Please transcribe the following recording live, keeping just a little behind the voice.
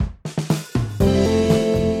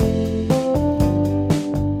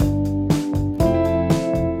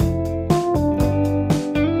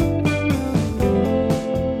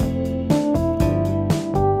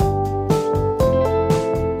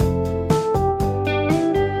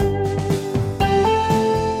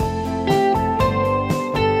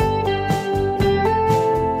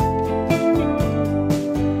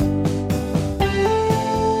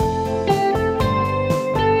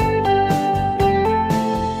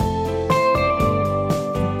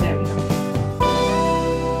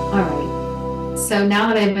So now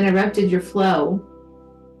that I've interrupted your flow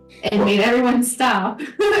and made everyone stop,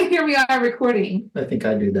 here we are recording. I think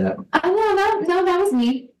I do that. No, that was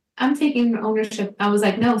me. I'm taking ownership. I was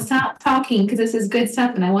like, no, stop talking because this is good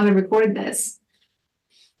stuff and I want to record this.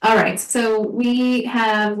 All right, so we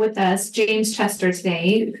have with us James Chester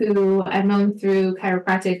today, who I've known through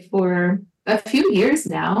chiropractic for a few years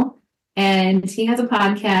now, and he has a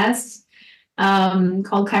podcast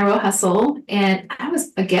called Chiro Hustle, and I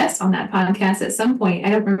was a guest on that podcast at some point.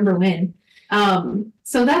 I don't remember when.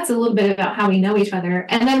 So that's a little bit about how we know each other,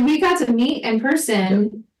 and then we got to meet in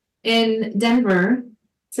person in Denver,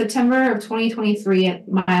 September of 2023 at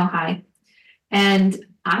Mile High, and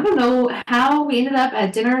I don't know how we ended up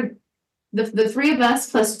at dinner, the three of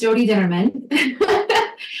us plus Jody Dinnerman.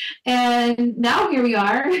 And now here we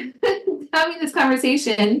are having this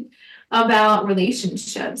conversation about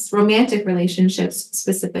relationships, romantic relationships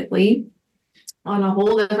specifically, on a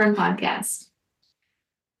whole different podcast.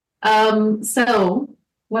 So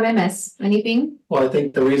what I miss? Anything? Well, I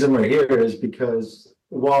think the reason we're here is because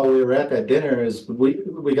while we were at that dinner is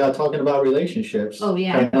we got talking about relationships. Oh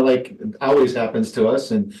yeah. Kind of like it always happens to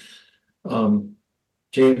us. And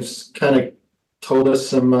James kind of told us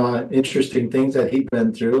some interesting things that he'd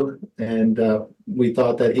been through. And we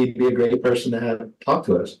thought that he'd be a great person to have talk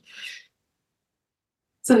to us.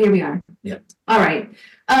 So here we are. Yeah. All right.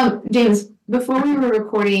 James, before we were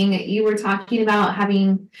recording, you were talking about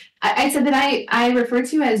having, I said that I refer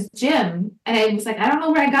to you as Jim. And I was like, I don't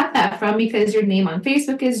know where I got that from because your name on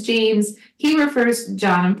Facebook is James. He refers,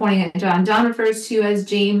 John, I'm pointing at John. John refers to you as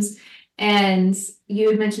James. And you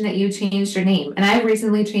had mentioned that you changed your name. And I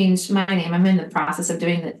recently changed my name. I'm in the process of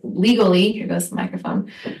doing it legally. Here goes the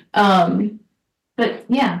microphone. But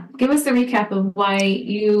yeah, give us the recap of why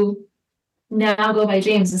you now go by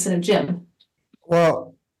James instead of Jim. Well,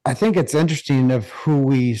 I think it's interesting of who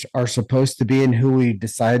we are supposed to be and who we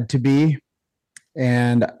decide to be.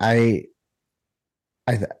 And I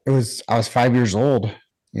was 5 years old,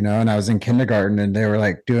 and I was in kindergarten and they were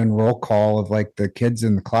like doing roll call of like the kids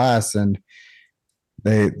in the class. And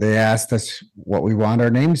they asked us what we want our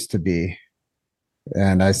names to be.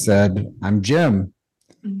 And I said, I'm Jim.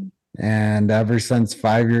 Mm-hmm. And ever since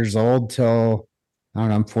 5 years old till, I don't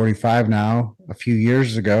know, I'm 45 now, a few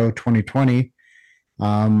years ago, 2020,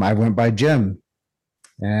 I went by Jim.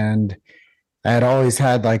 And I had always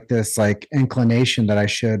had like this like inclination that I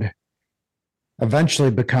should eventually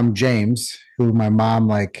become James, who my mom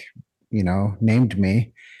named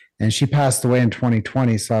me. And she passed away in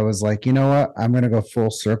 2020. So I was like, you know what? I'm going to go full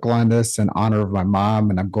circle on this in honor of my mom.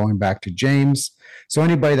 And I'm going back to James. So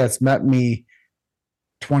anybody that's met me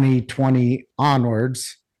 2020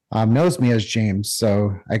 onwards knows me as James.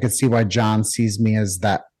 So I could see why John sees me as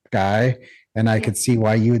that guy. And I could see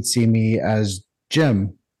why you would see me as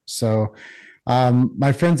Jim. So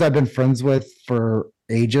my friends I've been friends with for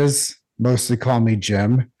ages mostly call me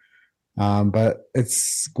Jim. But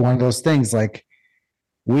it's one of those things like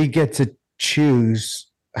we get to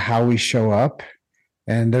choose how we show up.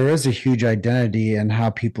 And there is a huge identity in how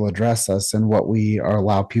people address us and what we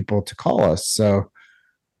allow people to call us. So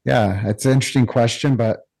yeah, it's an interesting question,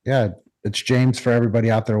 but yeah, it's James for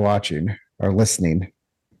everybody out there watching or listening.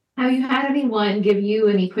 Have you had anyone give you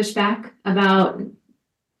any pushback about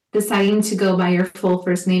deciding to go by your full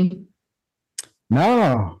first name?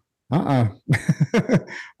 No.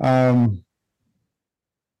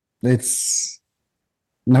 It's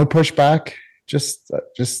no pushback, just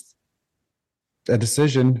a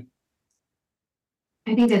decision.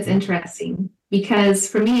 I think that's interesting because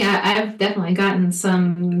for me, I've definitely gotten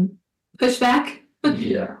some pushback.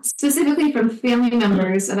 Yeah. Specifically from family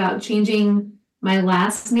members about changing my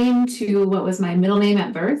last name to what was my middle name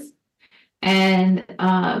at birth. And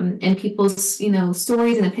people's,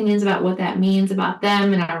 stories and opinions about what that means about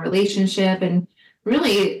them and our relationship. And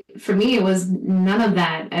really, for me, it was none of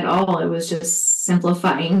that at all. It was just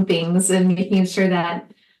simplifying things and making sure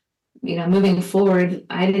that, moving forward,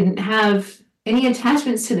 I didn't have any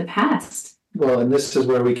attachments to the past. Well, and this is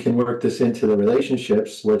where we can work this into the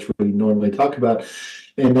relationships, which we normally talk about.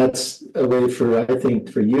 And that's a way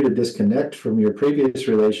for you to disconnect from your previous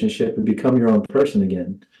relationship and become your own person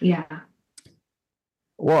again. Yeah.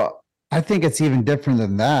 Well, I think it's even different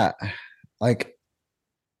than that. Like,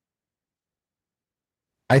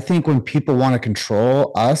 I think when people want to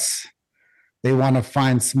control us, they want to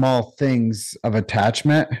find small things of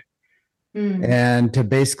attachment and to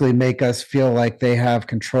basically make us feel like they have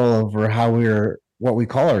control over what we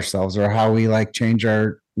call ourselves or how we like change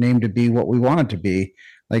our name to be what we want it to be.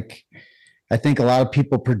 Like, I think a lot of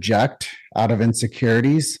people project out of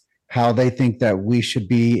insecurities how they think that we should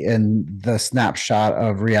be in the snapshot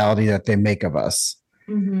of reality that they make of us.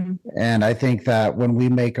 Mhm. And I think that when we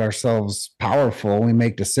make ourselves powerful, we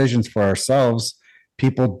make decisions for ourselves,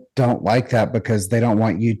 people don't like that because they don't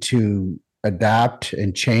want you to adapt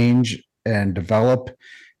and change and develop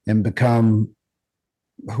and become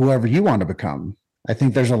whoever you want to become. I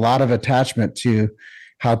think there's a lot of attachment to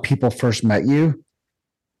how people first met you.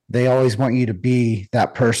 They always want you to be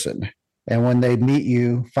that person. And when they meet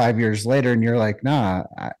you 5 years later and you're like, nah,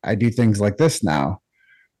 I do things like this now,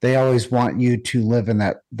 they always want you to live in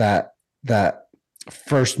that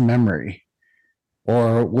first memory,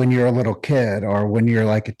 or when you're a little kid, or when you're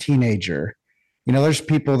like a teenager. There's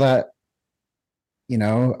people that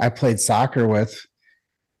I played soccer with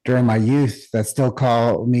during my youth that still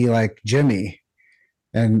call me like Jimmy,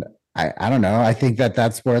 and I don't know, I think that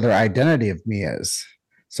that's where their identity of me is.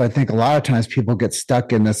 So I think a lot of times people get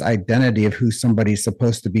stuck in this identity of who somebody's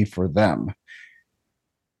supposed to be for them.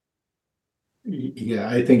 Yeah,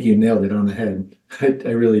 I think you nailed it on the head.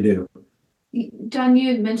 I really do. John,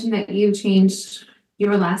 you had mentioned that you changed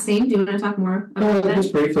your last name. Do you want to talk more about that?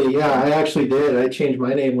 Just briefly, yeah, I actually did. I changed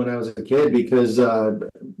my name when I was a kid because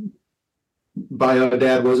bio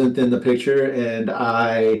dad wasn't in the picture, and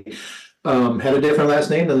I had a different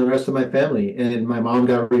last name than the rest of my family. And my mom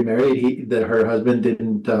got remarried. Her husband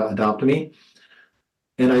didn't adopt me.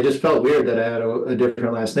 And I just felt weird that I had a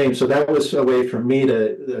different last name. So that was a way for me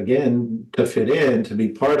to fit in, to be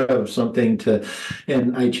part of something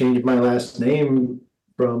and I changed my last name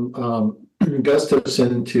from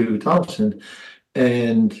Gustafson to Thompson.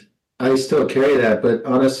 And I still carry that, but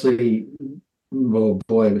honestly, oh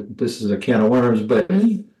boy, this is a can of worms, but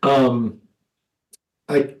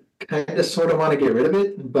I kind of sort of want to get rid of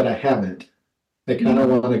it, but I haven't. I kind of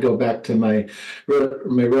want to go back to my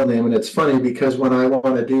real name. And it's funny because when I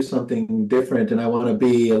want to do something different and I want to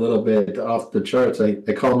be a little bit off the charts, I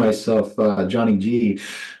call myself Johnny G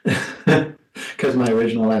because my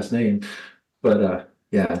original last name. But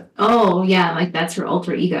yeah. Oh yeah, like that's your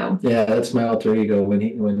alter ego. Yeah, that's my alter ego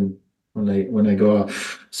when I go out.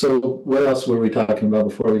 So what else were we talking about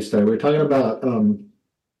before we started? We were talking about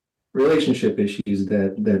relationship issues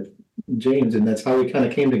that James, and that's how we kind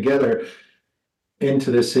of came together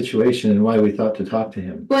into this situation and why we thought to talk to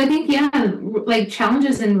him. Well, I think, yeah, like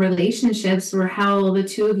challenges in relationships were how the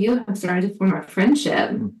two of you have started to form a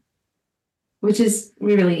friendship, which is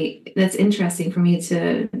that's interesting for me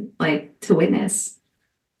to witness.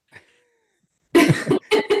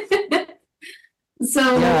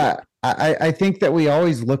 So yeah, I think that we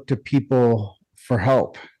always look to people for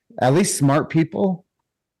help, at least smart people.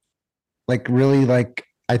 I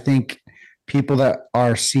think people that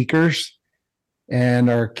are seekers and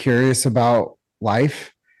are curious about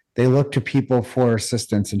life, they look to people for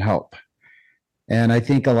assistance and help. And I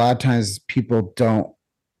think a lot of times people don't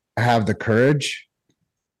have the courage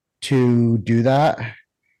to do that,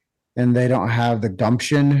 and they don't have the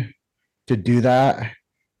gumption to do that.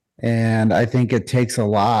 And I think it takes a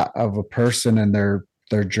lot of a person in their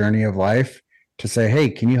journey of life to say, hey,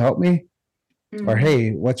 can you help me? Or,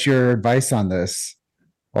 hey, what's your advice on this?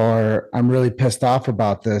 Or, I'm really pissed off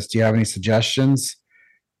about this. Do you have any suggestions?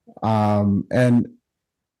 And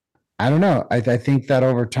I don't know. I think that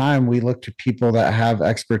over time we look to people that have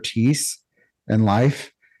expertise in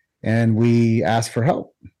life and we ask for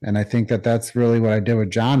help. And I think that that's really what I did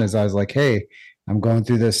with John. Is I was like, hey, I'm going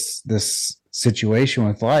through this situation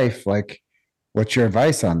with life. Like, what's your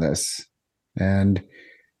advice on this? And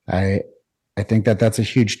I think that that's a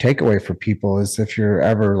huge takeaway for people, is if you're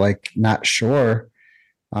ever like not sure,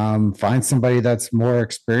 find somebody that's more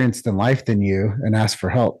experienced in life than you and ask for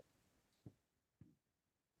help.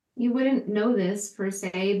 You wouldn't know this per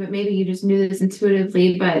se, but maybe you just knew this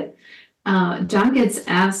intuitively, but John gets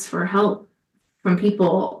asked for help from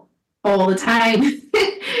people all the time.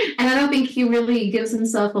 And I don't think he really gives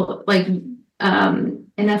himself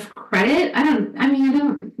enough credit. I don't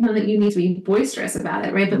know that you need to be boisterous about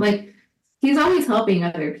it, right? But he's always helping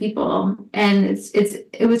other people. And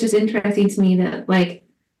it was just interesting to me that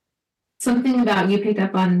something about you picked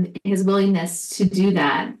up on his willingness to do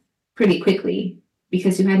that pretty quickly,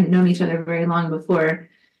 because you hadn't known each other very long before.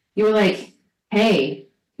 You were like, hey,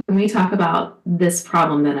 can we talk about this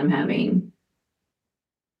problem that I'm having?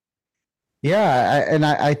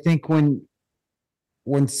 Yeah. I think when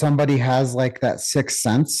somebody has that sixth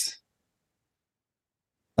sense,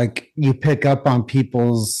 you pick up on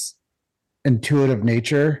people's intuitive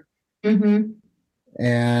nature. Mm-hmm.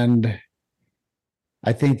 And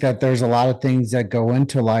I think that there's a lot of things that go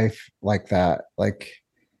into life like that.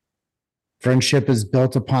 Friendship is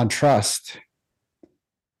built upon trust.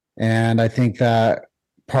 And I think that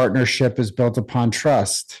partnership is built upon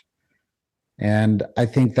trust. And I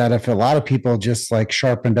think that if a lot of people just like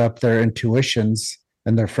sharpened up their intuitions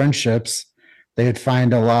and their friendships, they would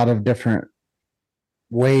find a lot of different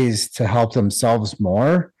ways to help themselves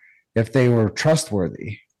more if they were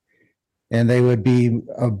trustworthy. And they would be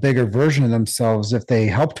a bigger version of themselves if they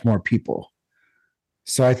helped more people.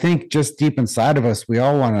 So I think just deep inside of us, we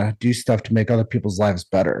all want to do stuff to make other people's lives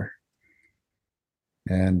better.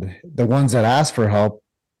 And the ones that ask for help,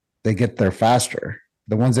 they get there faster.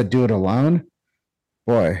 The ones that do it alone,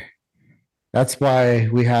 boy, that's why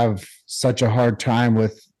we have such a hard time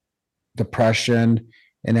with depression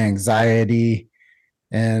and anxiety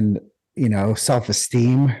and,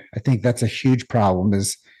 self-esteem. I think that's a huge problem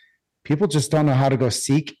is people just don't know how to go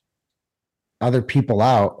seek other people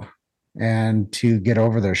out and to get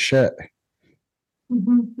over their shit.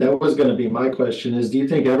 That was going to be my question is, do you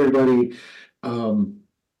think everybody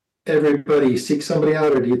seeks somebody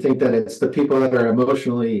out, or do you think that it's the people that are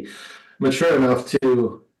emotionally mature enough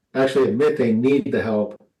to actually admit they need the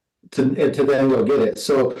help to then go get it?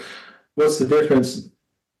 So what's the difference?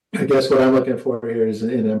 I guess what I'm looking for here is,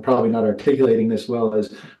 and I'm probably not articulating this well,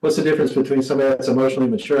 is what's the difference between somebody that's emotionally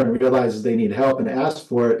mature and realizes they need help and asks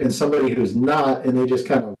for it, and somebody who's not and they just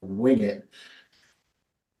kind of wing it?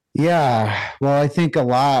 Yeah, well, I think a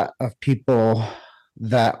lot of people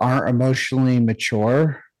that aren't emotionally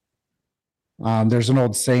mature, there's an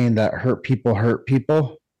old saying that hurt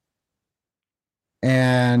people.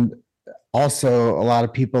 And also a lot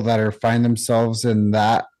of people that find themselves in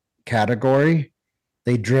that category,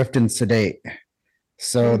 they drift and sedate.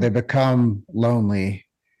 So they become lonely.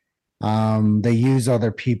 They use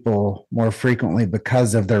other people more frequently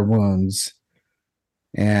because of their wounds.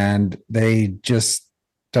 And they just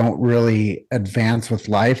don't really advance with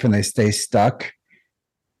life and they stay stuck.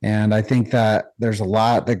 And I think that there's a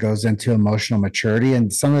lot that goes into emotional maturity.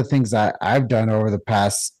 And some of the things that I've done over the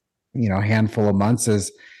past, handful of months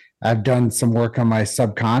is I've done some work on my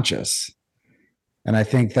subconscious. And I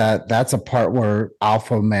think that that's a part where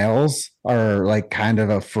alpha males are like kind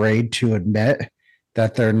of afraid to admit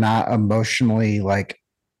that they're not emotionally like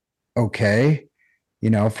okay,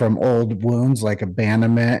 from old wounds like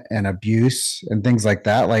abandonment and abuse and things like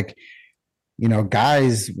that. Like,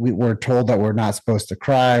 guys, we're told that we're not supposed to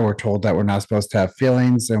cry. We're told that we're not supposed to have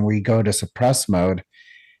feelings, and we go to suppress mode.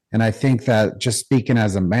 And I think that just speaking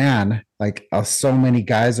as a man, like so many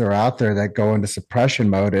guys are out there that go into suppression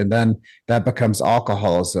mode, and then that becomes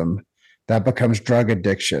alcoholism, that becomes drug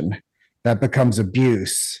addiction, that becomes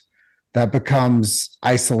abuse, that becomes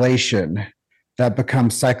isolation, that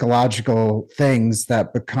becomes psychological things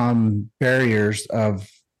that become barriers of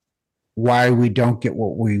why we don't get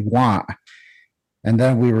what we want. And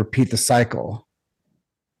then we repeat the cycle.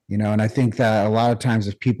 And I think that a lot of times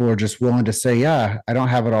if people are just willing to say, yeah, I don't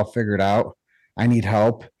have it all figured out, I need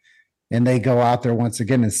help, and they go out there once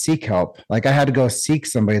again and seek help. Like I had to go seek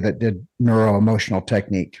somebody that did neuro-emotional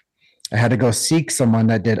technique. I had to go seek someone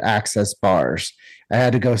that did access bars. I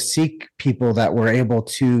had to go seek people that were able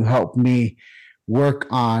to help me work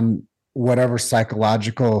on whatever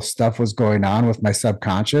psychological stuff was going on with my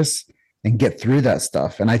subconscious and get through that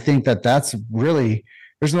stuff. And I think that that's really,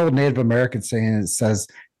 there's an old Native American saying that says,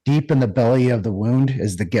 deep in the belly of the wound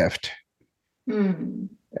is the gift. And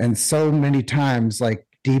so many times, like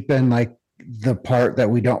deep in like the part that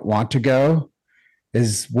we don't want to go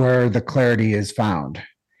is where the clarity is found.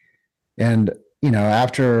 And,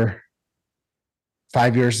 after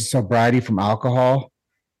 5 years of sobriety from alcohol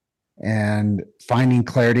and finding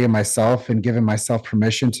clarity in myself and giving myself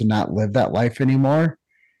permission to not live that life anymore,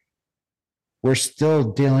 we're still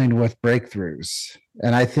dealing with breakthroughs.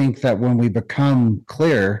 And I think that when we become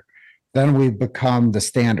clear, then we become the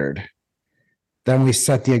standard. Then we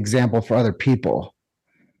set the example for other people.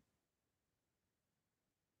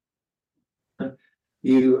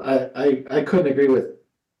 I couldn't agree with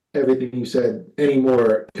everything you said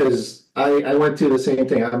anymore, because I went through the same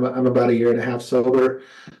thing. I'm about a year and a half sober.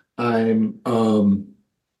 When I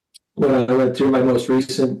went through my most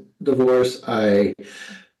recent divorce, I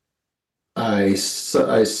went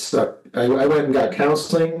and got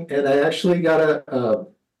counseling, and I actually got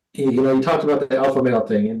you talked about the alpha male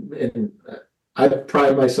thing, and I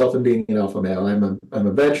pride myself in being an alpha male. I'm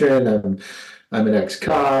a veteran. I'm an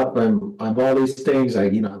ex-cop. I'm all these things. I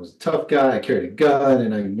was a tough guy. I carried a gun,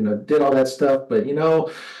 and I did all that stuff. But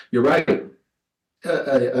you're right.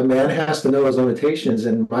 A man has to know his limitations,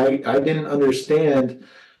 and I didn't understand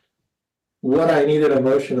what I needed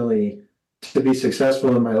emotionally to be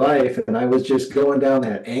successful in my life, and I was just going down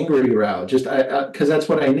that angry route, just because that's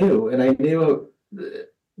what I knew, and I knew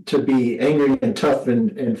to be angry and tough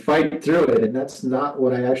and fight through it. And that's not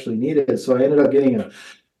what I actually needed. So I ended up getting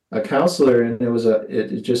a counselor, and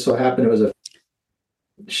it just so happened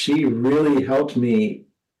she really helped me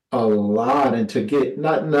a lot, and to get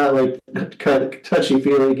not like kind of touchy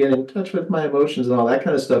feely, get in touch with my emotions and all that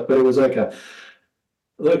kind of stuff. But it was like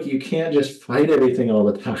look, you can't just fight everything all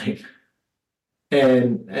the time.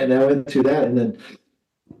 And I went through that, and then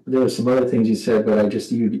there were some other things you said, but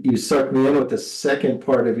you sucked me in with the second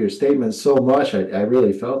part of your statement so much. I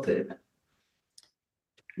really felt it.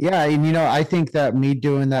 Yeah, and I think that me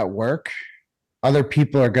doing that work, other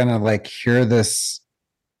people are gonna like hear this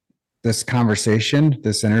conversation,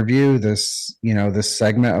 this interview, this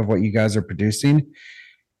segment of what you guys are producing,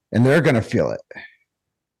 and they're gonna feel it.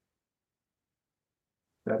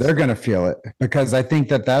 They're going to feel it, because I think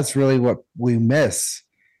that that's really what we miss.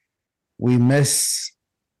 We miss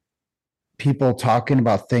people talking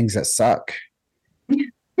about things that suck.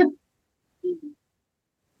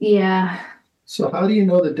 Yeah. So how do you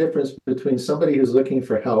know the difference between somebody who's looking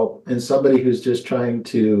for help and somebody who's just trying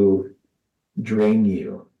to drain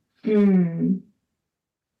you? So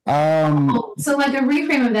like a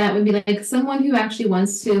reframe of that would be like someone who actually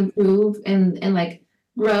wants to improve and like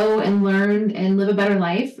grow and learn and live a better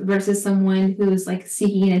life versus someone who's like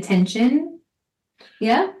seeking attention.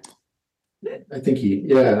 Yeah. I think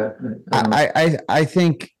yeah. I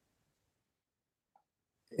think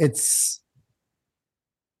it's,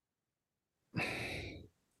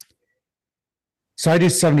 so I do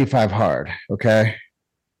 75 hard. Okay.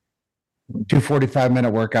 2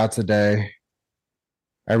 45-minute workouts a day.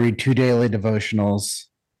 I read 2 daily devotionals.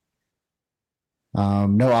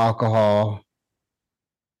 No alcohol.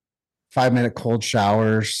 5-minute cold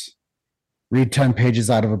showers, read 10 pages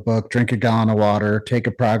out of a book, drink a gallon of water, take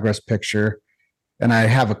a progress picture, and I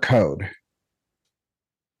have a code.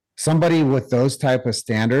 Somebody with those type of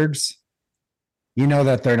standards,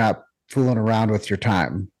 that they're not fooling around with your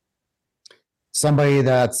time. Somebody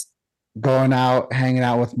that's going out, hanging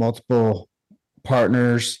out with multiple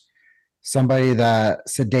partners, somebody that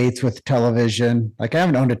sedates with television. Like, I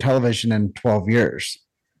haven't owned a television in 12 years.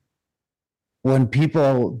 When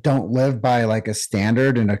people don't live by like a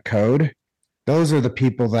standard and a code, those are the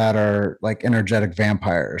people that are like energetic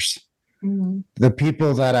vampires. Mm-hmm. The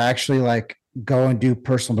people that actually like go and do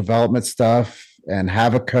personal development stuff and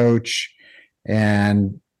have a coach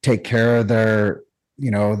and take care of their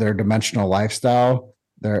dimensional lifestyle.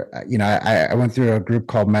 I went through a group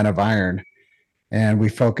called Men of Iron, and we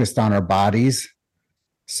focused on our bodies.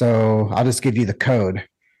 So I'll just give you the code.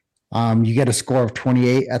 You get a score of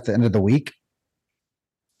 28 at the end of the week.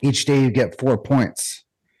 Each day you get 4 points.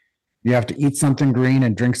 You have to eat something green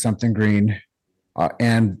and drink something green,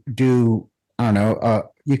 and do,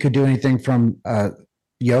 you could do anything from a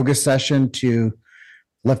yoga session to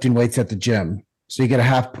lifting weights at the gym. So you get a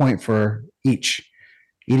half point for each.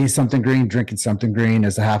 Eating something green, drinking something green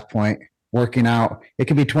is a half point. Working out, it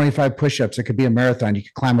could be 25 push-ups. It could be a marathon. You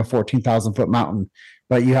could climb a 14,000-foot mountain,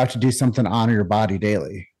 but you have to do something on your body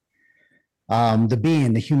daily.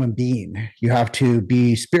 The human being, you have to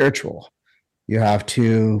be spiritual. You have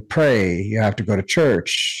to pray. You have to go to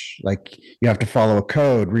church. Like, you have to follow a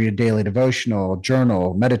code, read a daily devotional,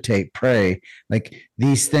 journal, meditate, pray. Like,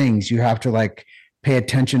 these things, you have to like pay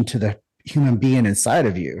attention to the human being inside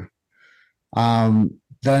of you.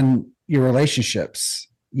 Then your relationships,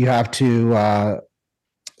 you have to,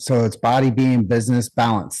 so it's body, being, business,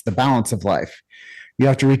 balance, the balance of life. You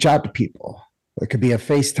have to reach out to people. It could be a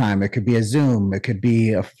FaceTime. It could be a Zoom. It could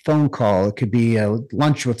be a phone call. It could be a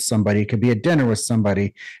lunch with somebody. It could be a dinner with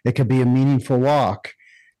somebody. It could be a meaningful walk,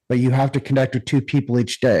 but you have to connect with 2 people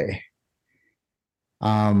each day.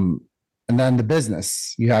 And then the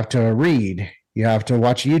business, you have to read. You have to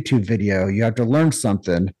watch a YouTube video. You have to learn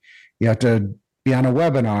something. You have to be on a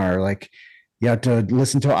webinar. Like, you have to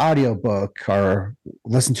listen to an audiobook or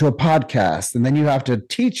listen to a podcast. And then you have to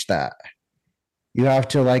teach that. You have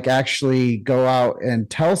to like actually go out and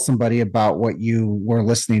tell somebody about what you were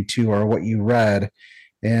listening to or what you read.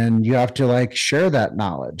 And you have to like share that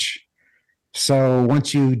knowledge. So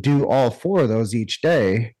once you do all 4 of those each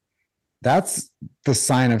day, that's the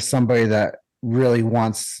sign of somebody that really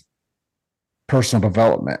wants personal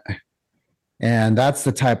development. And that's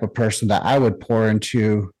the type of person that I would pour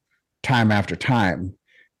into time after time.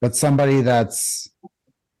 But somebody that's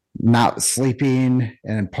not sleeping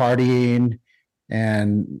and partying,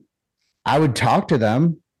 and I would talk to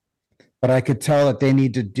them, but I could tell that they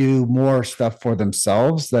need to do more stuff for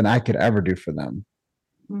themselves than I could ever do for them.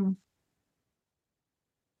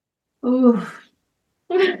 Ooh,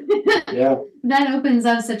 Yeah. That opens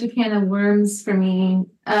up such a can of worms for me.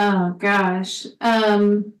 Oh gosh.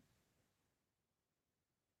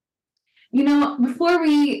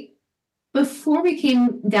 Before we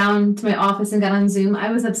came down to my office and got on Zoom,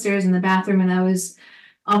 I was upstairs in the bathroom and I was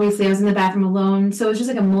in the bathroom alone. So it was just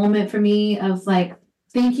like a moment for me of like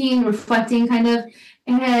thinking, reflecting kind of.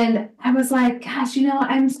 And I was like, gosh,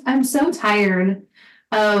 I'm so tired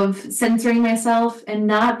of censoring myself and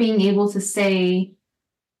not being able to say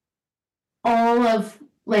all of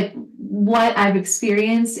like what I've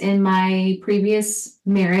experienced in my previous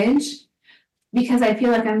marriage because I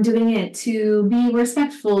feel like I'm doing it to be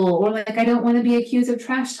respectful or like I don't want to be accused of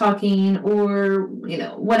trash talking or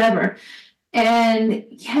whatever. And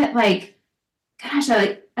yet like gosh,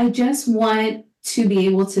 I just want to be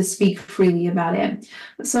able to speak freely about it.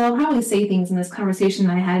 So I'll probably say things in this conversation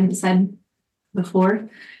I hadn't said before.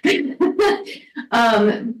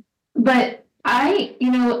 But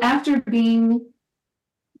after being,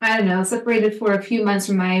 I don't know, separated for a few months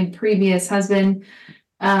from my previous husband,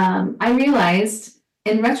 I realized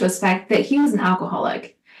in retrospect that he was an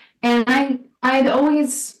alcoholic. And I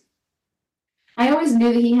always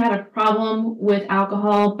knew that he had a problem with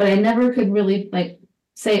alcohol, but I never could really like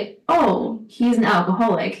say, "Oh, he's an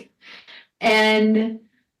alcoholic." And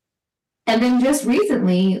and then just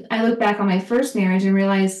recently, I look back on my first marriage and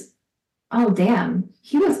realized, "Oh, damn,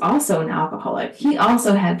 he was also an alcoholic. He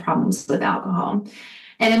also had problems with alcohol."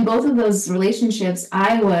 And in both of those relationships,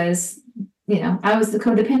 I was the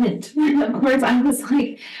codependent. Of course,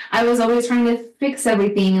 I was always trying to fix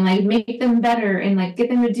everything and like make them better and like get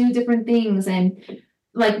them to do different things and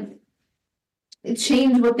like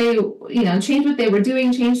change what they were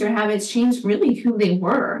doing, change their habits, change really who they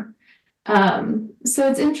were. So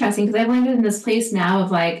it's interesting because I've landed in this place now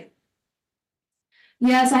of like,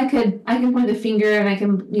 yes, I can point the finger and I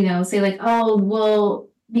can, say like, oh, well,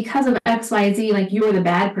 because of XYZ, like you're the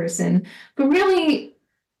bad person. But really,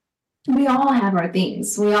 we all have our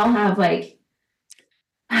things. We all have like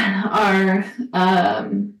our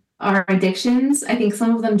addictions. I think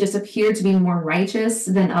some of them just appear to be more righteous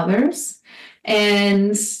than others.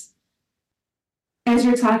 And as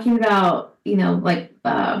you're talking about,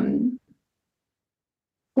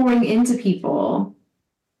 pouring into people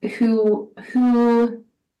who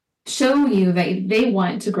show you that they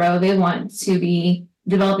want to grow, they want to be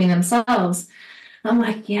developing themselves. I'm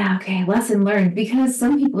like, yeah, okay, lesson learned, because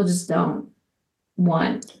some people just don't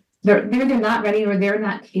want, they're not ready or they're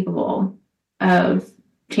not capable of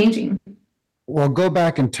changing. Well, go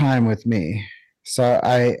back in time with me. So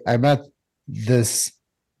I met this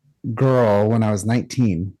girl when I was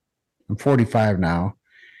 19. I'm 45 now.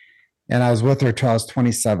 And I was with her till I was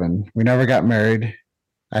 27. We never got married.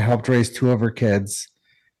 I helped raise two of her kids.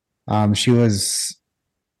 She was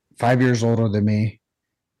 5 years older than me.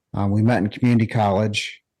 We met in community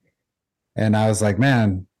college. And I was like,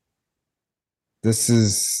 man, this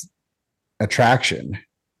is attraction.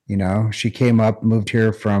 She came up, moved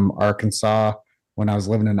here from Arkansas when I was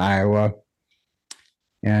living in Iowa.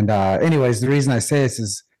 And anyways, the reason I say this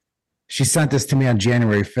is she sent this to me on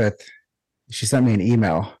January 5th. She sent me an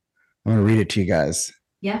email. I'm going to read it to you guys.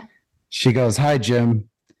 Yeah. She goes, "Hi, Jim.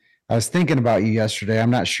 I was thinking about you yesterday. I'm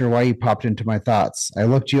not sure why you popped into my thoughts. I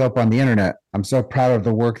looked you up on the internet. I'm so proud of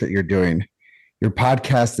the work that you're doing. Your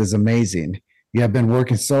podcast is amazing. You have been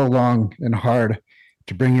working so long and hard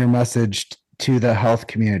to bring your message to the health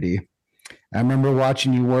community. I remember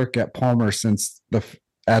watching you work at Palmer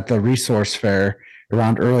at the resource fair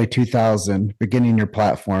around early 2000, beginning your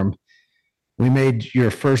platform. We made your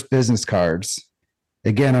first business cards.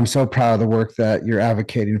 Again, I'm so proud of the work that you're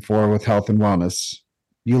advocating for with health and wellness.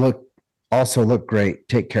 You also look great.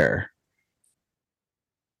 Take care."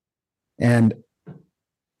 And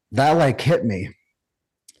that like hit me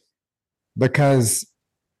because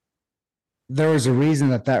there was a reason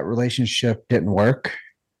that relationship didn't work.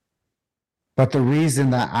 But the reason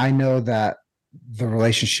that I know that the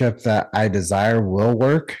relationship that I desire will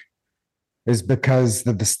work is because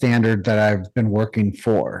of the standard that I've been working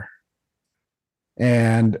for.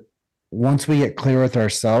 And once we get clear with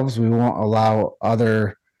ourselves, we won't allow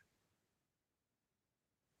other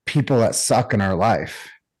people that suck in our life.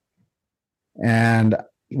 And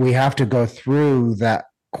we have to go through that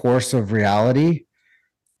course of reality.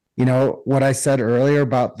 What I said earlier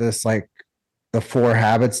about this, like the 4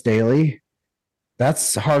 habits daily,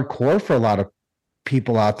 that's hardcore for a lot of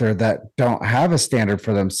people out there that don't have a standard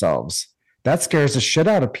for themselves. That scares the shit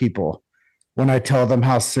out of people when I tell them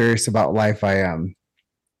how serious about life I am.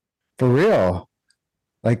 For real.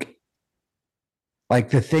 Like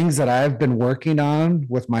the things that I've been working on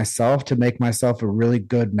with myself to make myself a really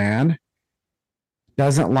good man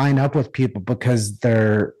doesn't line up with people because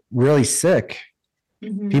they're really sick.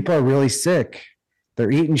 Mhm. People are really sick. They're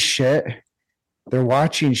eating shit. They're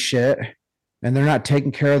watching shit, and they're not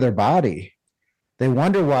taking care of their body. They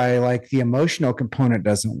wonder why, like, the emotional component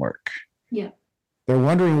doesn't work. Yeah. They're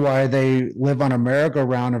wondering why they live on a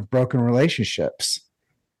merry-go-round of broken relationships.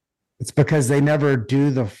 It's because they never do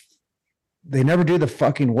the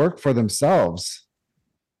fucking work for themselves.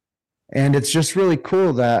 And it's just really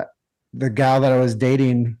cool that the gal that I was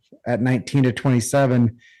dating at 19 to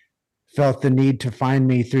 27 felt the need to find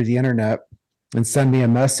me through the internet and send me a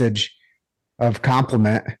message of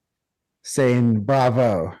compliment saying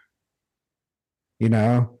bravo,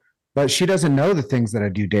 but she doesn't know the things that I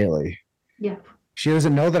do daily. Yeah. She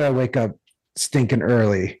doesn't know that I wake up stinking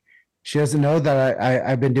early. She doesn't know that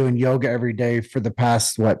I've been doing yoga every day for the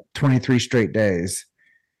past 23 straight days.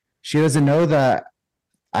 She doesn't know that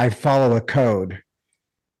I follow a code.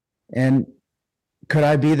 And could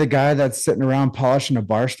I be the guy that's sitting around polishing a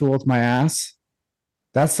bar stool with my ass?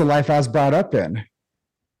 That's the life I was brought up in.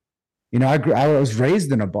 I was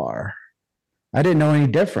raised in a bar. I didn't know any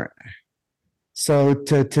different. So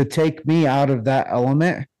to take me out of that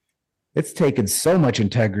element, it's taken so much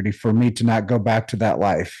integrity for me to not go back to that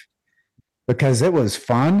life, because it was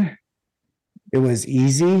fun. It was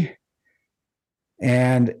easy.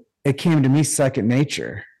 And it came to me second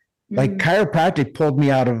nature. Like chiropractic pulled me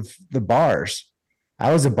out of the bars.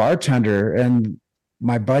 I was a bartender, and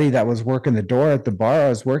my buddy that was working the door at the bar I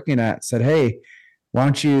was working at said, "Hey, why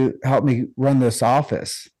don't you help me run this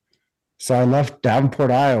office?" So I left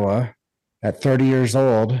Davenport, Iowa at 30 years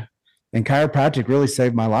old, and chiropractic really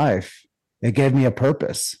saved my life. It gave me a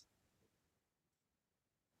purpose.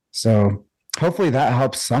 So hopefully that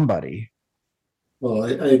helps somebody. Well,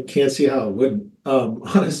 I can't see how it wouldn't.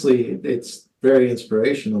 Honestly, it's very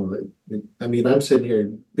inspirational. I'm sitting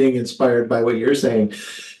here being inspired by what you're saying,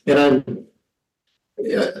 and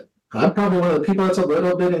I'm probably one of the people that's a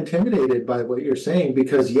little bit intimidated by what you're saying,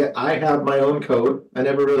 because I have my own code. I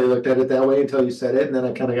never really looked at it that way until you said it, and then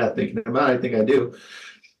I kind of got thinking about it. I think I do.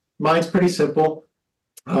 Mine's pretty simple.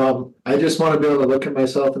 I just want to be able to look at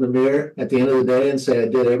myself in the mirror at the end of the day and say I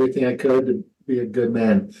did everything I could to be a good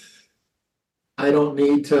man. I don't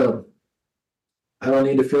need to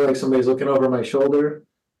feel like somebody's looking over my shoulder.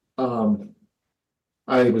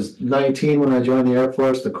 I was 19 when I joined the Air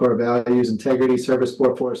Force. The core values: integrity, service,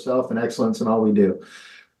 sport for self, and excellence in all we do.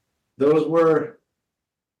 Those were,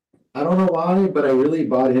 I don't know why, but I really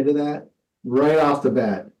bought into that right off the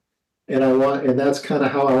bat. And that's kind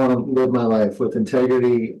of how I want to live my life, with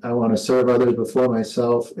integrity. I want to serve others before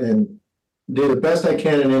myself and do the best I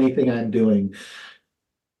can in anything I'm doing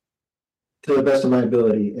to the best of my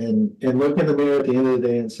ability, and look in the mirror at the end of the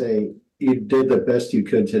day and say, you did the best you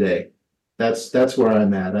could today. That's where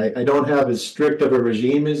I'm at. I don't have as strict of a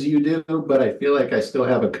regime as you do, but I feel like I still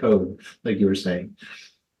have a code, like you were saying.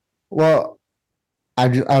 Well, I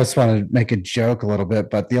just want to make a joke a little bit,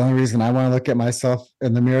 but the only reason I want to look at myself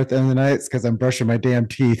in the mirror at the end of the night is because I'm brushing my damn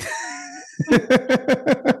teeth.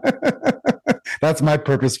 That's my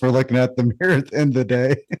purpose for looking at the mirror at the end of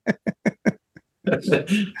the day.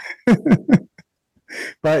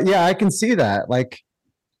 But yeah, I can see that. Like,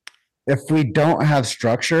 if we don't have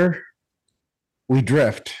structure, we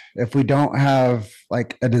drift. If we don't have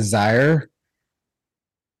like a desire,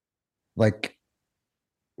 like,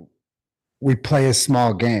 we play a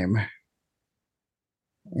small game.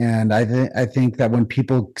 And I think that when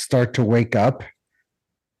people start to wake up,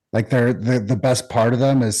 like, the best part of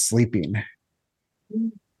them is sleeping.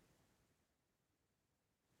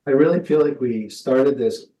 I really feel like we started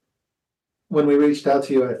this when we reached out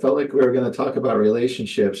to you. I felt like we were going to talk about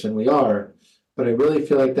relationships, and we are, but I really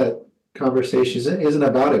feel like that conversation isn't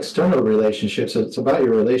about external relationships. It's about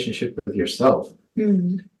your relationship with yourself,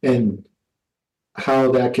 and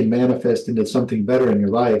how that can manifest into something better in your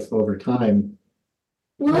life over time.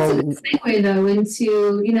 Well, that's a good segue though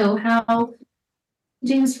into, how,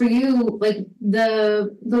 James, for you, like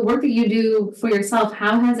the work that you do for yourself,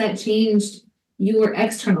 how has that changed your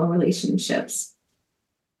external relationships?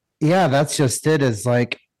 Yeah, that's just it. Is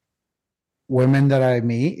like, women that I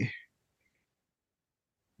meet,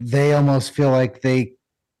 they almost feel like they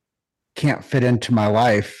can't fit into my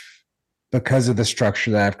life because of the structure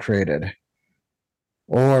that I've created,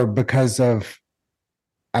 or because of,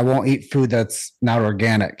 I won't eat food that's not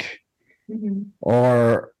organic,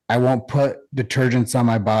 or I won't put detergents on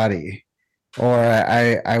my body, or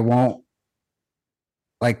I won't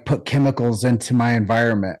like put chemicals into my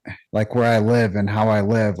environment, like where I live and how I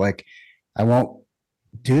live. Like, I won't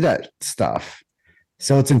do that stuff.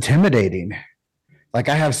 So it's intimidating. Like,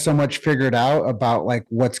 I have so much figured out about like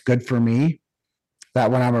what's good for me,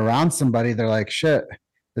 that when I'm around somebody, they're like, shit,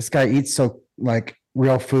 this guy eats so like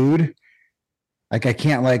real food. Like I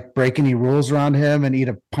can't like break any rules around him and eat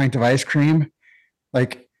a pint of ice cream.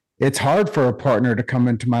 Like it's hard for a partner to come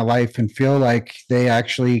into my life and feel like they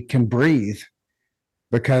actually can breathe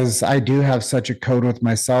because I do have such a code with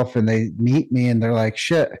myself and they meet me and they're like,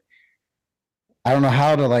 shit, I don't know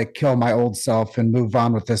how to like kill my old self and move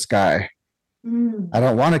on with this guy. I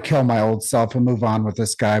don't want to kill my old self and move on with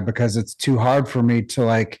this guy because it's too hard for me to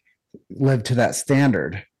like live to that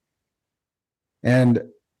standard. And,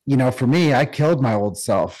 you know, for me, I killed my old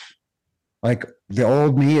self. Like the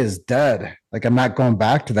old me is dead. Like I'm not going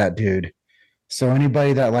back to that dude. So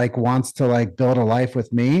anybody that like wants to like build a life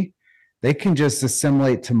with me, they can just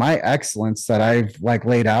assimilate to my excellence that I've like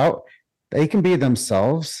laid out. They can be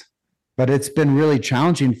themselves, but it's been really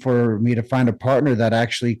challenging for me to find a partner that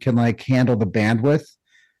actually can like handle the bandwidth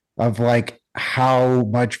of like how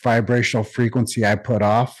much vibrational frequency I put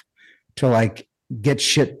off to like get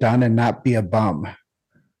shit done and not be a bum.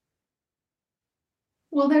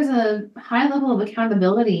 Well, there's a high level of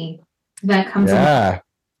accountability that comes Yeah.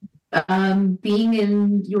 being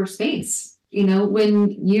in your space. You know,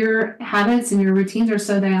 when your habits and your routines are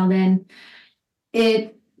so dialed in,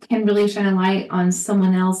 it can really shine a light on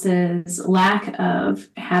someone else's lack of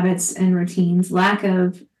habits and routines, lack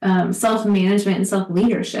of self-management and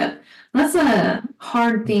self-leadership. That's a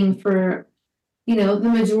hard thing for, you know, the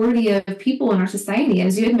majority of people in our society,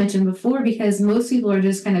 as you had mentioned before, because most people are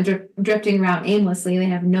just kind of drifting around aimlessly. They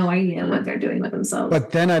have no idea what they're doing with themselves.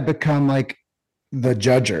 But then I become like the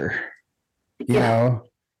judger, you know,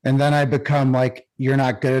 and then I become like, you're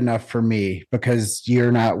not good enough for me because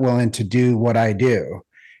you're not willing to do what I do.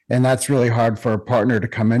 And that's really hard for a partner to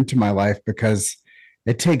come into my life because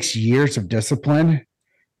it takes years of discipline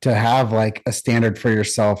to have like a standard for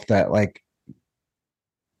yourself that like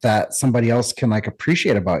that somebody else can like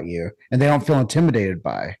appreciate about you and they don't feel intimidated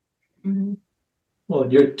by. Mhm.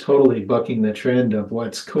 Well, you're totally bucking the trend of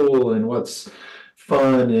what's cool and what's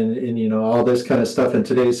fun and you know, all this kind of stuff in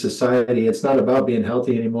today's society. It's not about being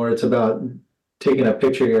healthy anymore. It's about taking a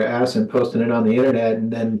picture of your ass and posting it on the internet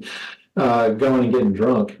and then going and getting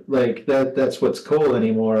drunk. Like that's what's cool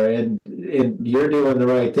anymore. And you're doing the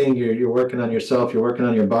right thing. You're working on yourself, you're working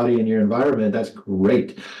on your body and your environment. That's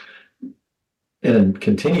great. And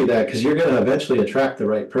continue that because you're going to eventually attract the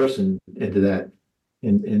right person into that.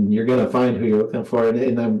 And you're going to find who you're looking for.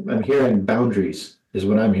 And I'm hearing boundaries is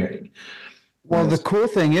what I'm hearing. Well, the cool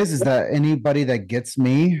thing is that anybody that gets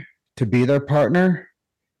me to be their partner,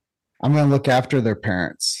 I'm going to look after their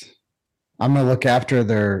parents. I'm going to look after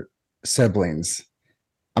their siblings.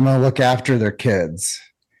 I'm going to look after their kids.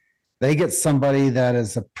 They get somebody that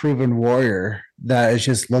is a proven warrior that is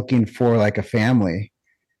just looking for like a family,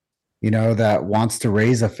 you know, that wants to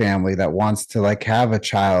raise a family, that wants to like have a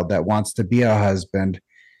child, that wants to be a husband.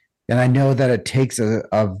 And I know that it takes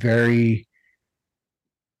a very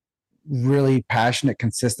really passionate,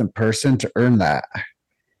 consistent person to earn that.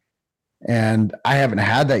 And I haven't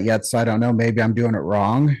had that yet. So I don't know, maybe I'm doing it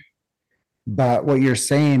wrong. But what you're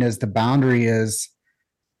saying is the boundary is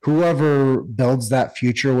whoever builds that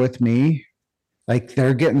future with me, like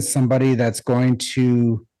they're getting somebody that's going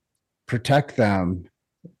to protect them.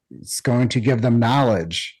 It's going to give them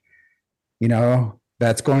knowledge, you know,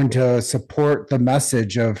 that's going to support the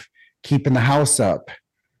message of keeping the house up.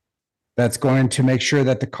 That's going to make sure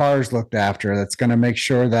that the car is looked after. That's going to make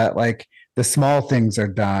sure that like the small things are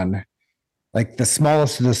done. Like the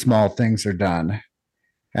smallest of the small things are done.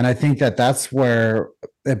 And I think that that's where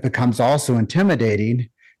it becomes also intimidating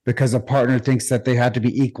because a partner thinks that they have to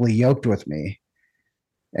be equally yoked with me.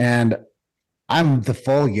 And I'm the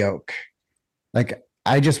full yoke. Like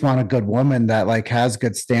I just want a good woman that like has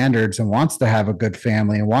good standards and wants to have a good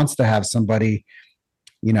family and wants to have somebody,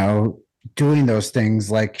 you know, doing those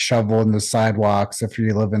things like shoveling the sidewalks if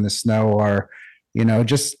you live in the snow or, you know,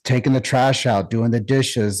 just taking the trash out, doing the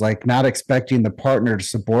dishes, like not expecting the partner to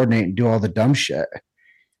subordinate and do all the dumb shit.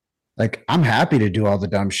 Like I'm happy to do all the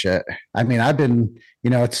dumb shit. I mean, I've been, you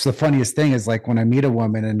know, it's the funniest thing is like when I meet a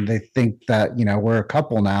woman and they think that, you know, we're a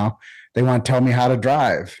couple now, they want to tell me how to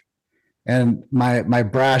drive. And my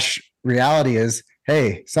brash reality is,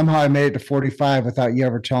 hey, somehow I made it to 45 without you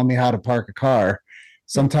ever telling me how to park a car.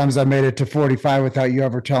 Sometimes I made it to 45 without you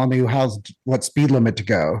ever telling me what speed limit to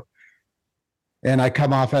go. And I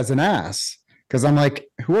come off as an ass because I'm like,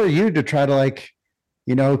 who are you to try to like,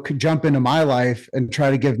 you know, jump into my life and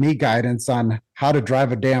try to give me guidance on how to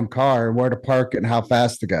drive a damn car and where to park it and how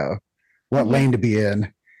fast to go, what lane to be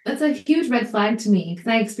in. That's a huge red flag to me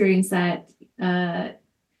because I experienced that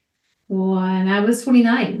when I was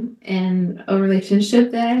 29. in a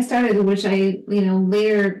relationship that I started, which I,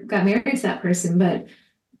 later got married to that person, but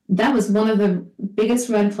that was one of the biggest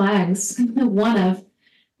red flags, one of,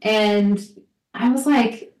 and I was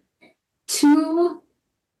like,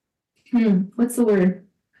 what's the word?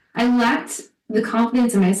 I lacked the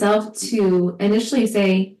confidence in myself to initially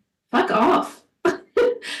say, fuck off.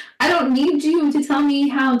 I don't need you to tell me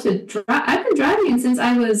how to drive. I've been driving since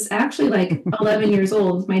I was actually like 11 years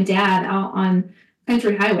old with my dad out on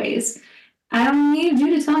country highways. I don't need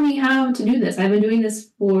you to tell me how to do this. I've been doing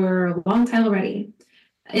this for a long time already.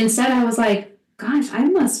 Instead, I was like, gosh, I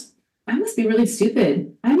must be really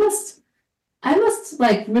stupid. I must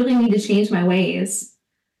like really need to change my ways.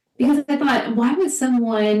 Because I thought, why would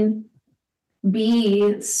someone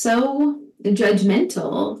be so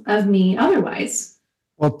judgmental of me otherwise?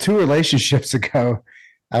 Well, 2 relationships ago,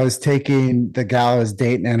 I was taking the gal I was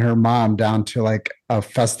dating and her mom down to like a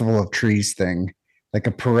festival of trees thing, like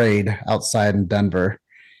a parade outside in Denver.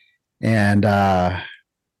 And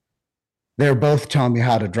they were both telling me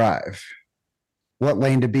how to drive, what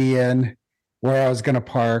lane to be in, where I was going to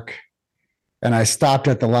park. And I stopped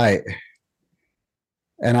at the light.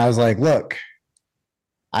 And I was like, look,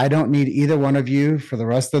 I don't need either one of you for the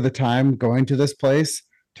rest of the time going to this place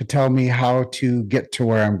to tell me how to get to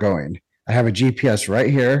where I'm going. I have a GPS right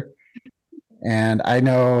here and I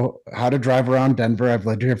know how to drive around Denver. I've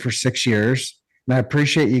lived here for 6 years and I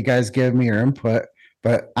appreciate you guys giving me your input,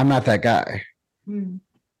 but I'm not that guy.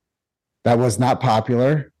 That was not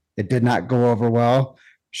popular. It did not go over well.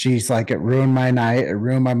 She's like, it ruined my night. It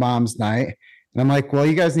ruined my mom's night. And I'm like, well,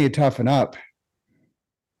 you guys need to toughen up.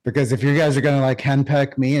 Because if you guys are going to like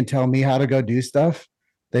henpeck me and tell me how to go do stuff,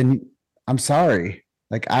 then I'm sorry.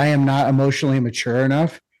 Like I am not emotionally mature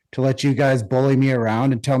enough to let you guys bully me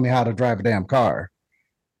around and tell me how to drive a damn car.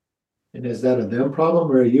 And is that a them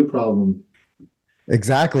problem or a you problem?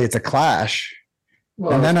 Exactly. It's a clash.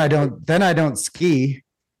 Well, And then I don't ski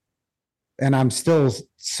and I'm still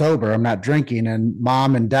sober. I'm not drinking and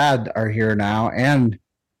mom and dad are here now and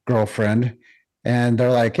girlfriend. And they're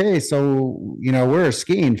like, hey, so, we're a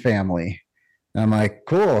skiing family. And I'm like,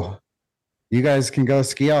 cool. You guys can go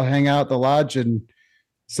ski. I'll hang out at the lodge and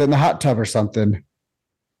sit in the hot tub or something.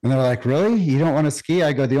 And they're like, really? You don't want to ski?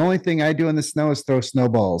 I go, the only thing I do in the snow is throw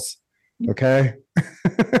snowballs. Okay.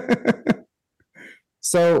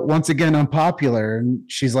 So once again, unpopular. And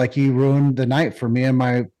she's like, you ruined the night for me and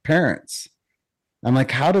my parents. I'm like,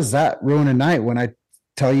 how does that ruin a night when I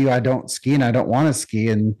tell you I don't ski and I don't want to ski?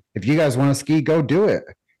 And if you guys want to ski, go do it.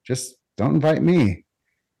 Just don't invite me.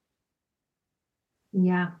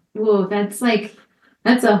 Yeah. Well, that's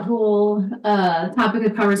a whole topic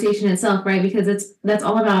of conversation itself, right? Because that's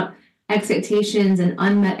all about expectations and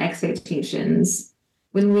unmet expectations.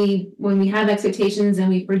 When we have expectations and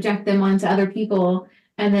we project them onto other people,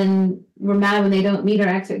 and then we're mad when they don't meet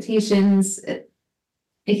our expectations, it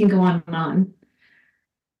can go on and on.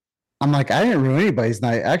 I'm like, I didn't ruin anybody's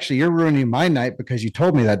night. Actually, you're ruining my night because you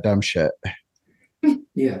told me that dumb shit.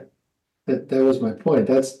 Yeah, that was my point.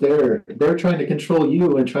 That's they're trying to control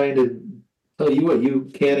you and trying to tell you what you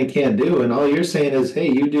can and can't do, and all you're saying is, hey,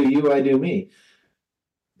 you do you, I do me.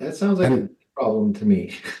 That sounds like a problem to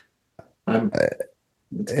me.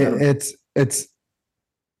 It's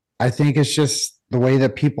I think it's just the way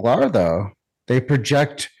that people are, though. They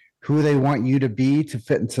project who they want you to be to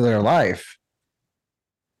fit into their life.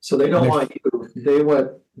 So they don't want you.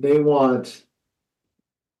 They want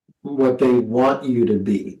what they want you to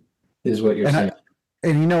be, is what you're saying.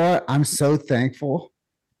 And you know what? I'm so thankful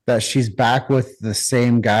that she's back with the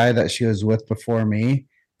same guy that she was with before me,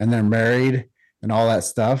 and they're married and all that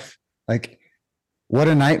stuff. Like, what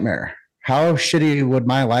a nightmare. How shitty would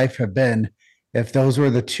my life have been if those were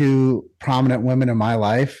the two prominent women in my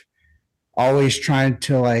life, always trying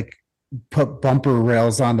to like put bumper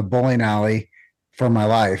rails on the bowling alley for my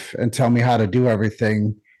life and tell me how to do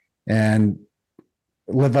everything and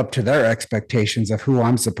live up to their expectations of who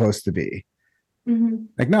I'm supposed to be. Mm-hmm.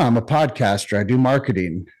 Like, no, I'm a podcaster. I do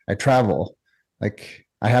marketing. I travel. Like,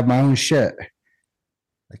 I have my own shit.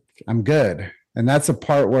 Like, I'm good. And that's a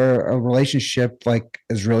part where a relationship like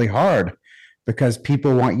is really hard because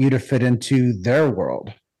people want you to fit into their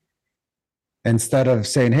world instead of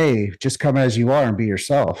saying, hey, just come as you are and be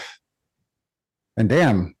yourself. And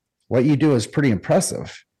damn, what you do is pretty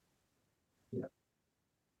impressive.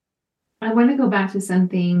 I want to go back to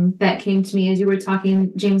something that came to me as you were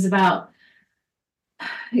talking, James, about,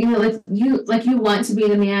 like you want to be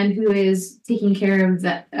the man who is taking care of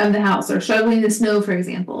the house or shoveling the snow, for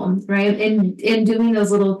example, right? And doing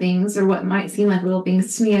those little things, or what might seem like little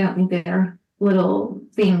things to me. I don't think they're little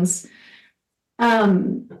things.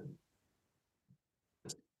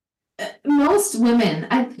 most women,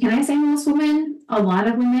 can I say most women? A lot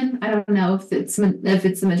of women, I don't know if it's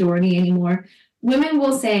the majority anymore. Women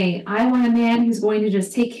will say, I want a man who's going to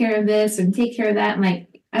just take care of this and take care of that. And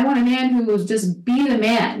like, I want a man who will just be the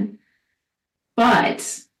man.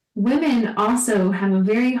 But women also have a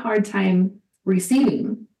very hard time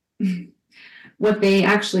receiving what they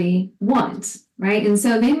actually want, right? And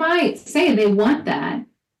so they might say they want that,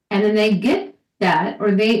 and then they get that,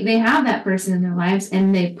 or they have that person in their lives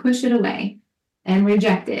and they push it away and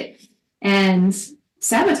reject it and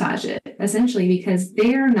sabotage it, essentially, because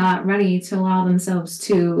they're not ready to allow themselves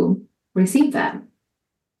to receive that.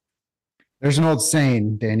 There's an old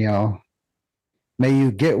saying, Danielle, may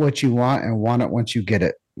you get what you want and want it once you get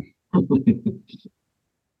it.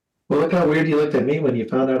 Well, look how weird you looked at me when you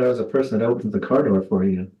found out I was a person that opened the car door for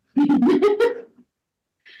you.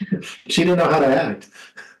 She didn't know how to act.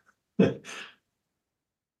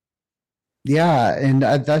 Yeah, and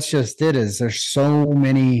that's just it. Is there's so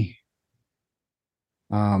many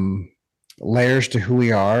layers to who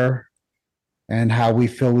we are and how we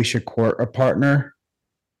feel we should court a partner,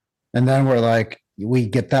 and then we're like, we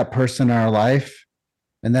get that person in our life,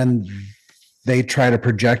 and then they try to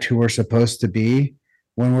project who we're supposed to be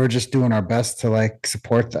when we're just doing our best to like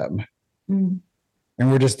support them. Mm.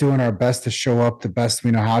 And we're just doing our best to show up the best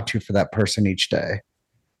we know how to for that person each day.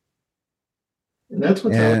 And that's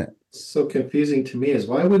what's so confusing to me is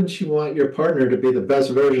why wouldn't you want your partner to be the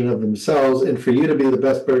best version of themselves and for you to be the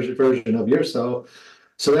best version of yourself?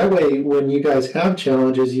 So that way, when you guys have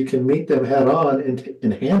challenges, you can meet them head on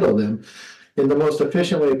and handle them in the most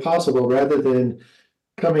efficient way possible rather than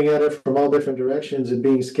coming at it from all different directions and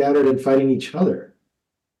being scattered and fighting each other.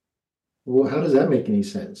 Well, how does that make any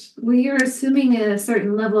sense? Well, you're assuming a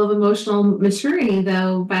certain level of emotional maturity,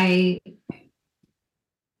 though, by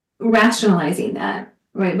rationalizing that,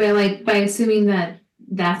 right? By assuming that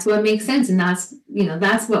that's what makes sense, and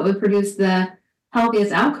that's what would produce the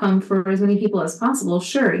healthiest outcome for as many people as possible.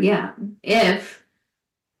 Sure, yeah. If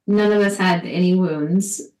none of us had any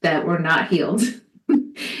wounds that were not healed,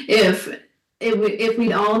 if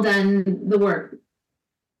we'd all done the work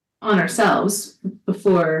on ourselves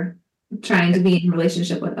before trying to be in a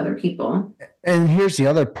relationship with other people. And here's the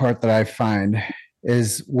other part that I find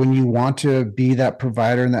is when you want to be that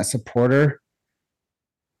provider and that supporter,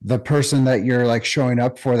 the person that you're like showing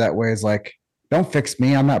up for that way is like, don't fix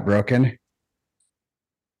me, I'm not broken.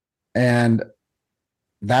 And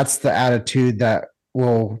that's the attitude that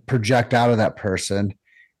will project out of that person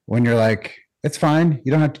when you're like, it's fine,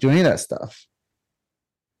 you don't have to do any of that stuff.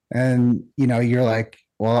 And you're like,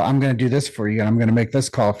 well, I'm going to do this for you, and I'm going to make this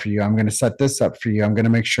call for you, I'm going to set this up for you, I'm going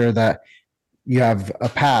to make sure that you have a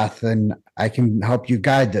path and I can help you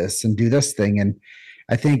guide this and do this thing. And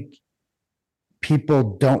I think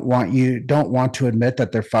people don't want to admit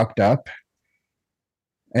that they're fucked up,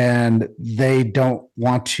 and they don't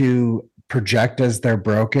want to project as they're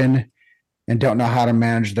broken and don't know how to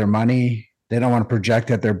manage their money. They don't want to project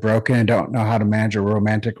that they're broken and don't know how to manage a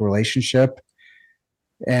romantic relationship.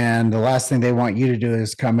 And the last thing they want you to do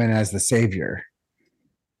is come in as the savior.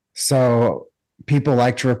 So people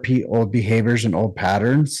like to repeat old behaviors and old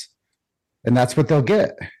patterns, and that's what they'll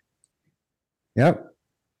get. Yep.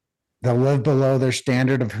 They'll live below their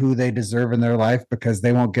standard of who they deserve in their life because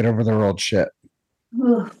they won't get over their old shit.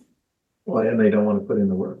 Ugh. Well, and they don't want to put in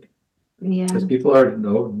the work. Yeah. Because a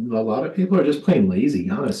lot of people are just plain lazy,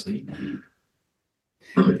 honestly.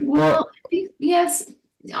 Well, yes,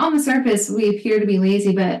 on the surface, we appear to be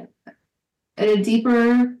lazy, but in a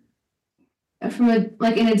deeper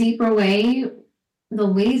way, the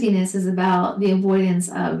laziness is about the avoidance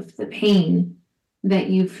of the pain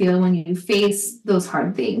that you feel when you face those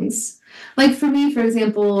hard things. Like for me, for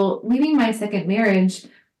example, leaving my second marriage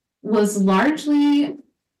was largely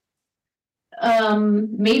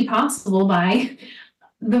made possible by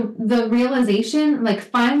the realization, like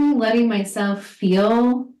finally letting myself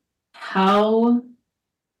feel how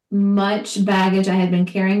much baggage I had been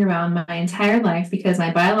carrying around my entire life because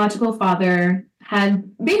my biological father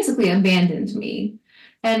had basically abandoned me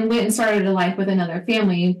and went and started a life with another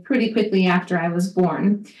family pretty quickly after I was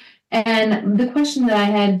born. And the question that I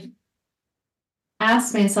had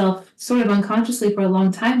asked myself sort of unconsciously for a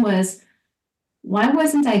long time was, why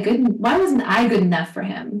wasn't I good enough for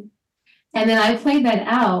him? And then I played that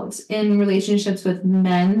out in relationships with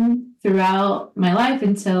men throughout my life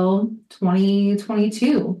until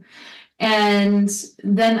 2022. And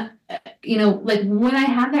then, like when I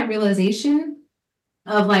had that realization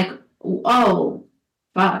of like, oh,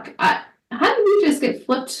 fuck, how did we just get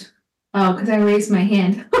flipped? Oh, because I raised my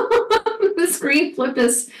hand. The screen flipped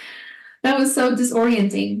us. That was so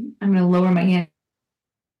disorienting. I'm going to lower my hand.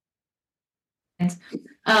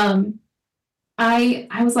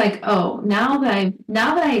 I was like, oh, now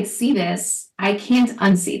that I see this, I can't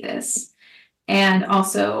unsee this. And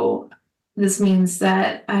also, this means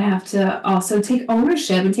that I have to also take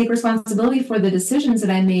ownership and take responsibility for the decisions that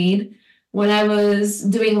I made when I was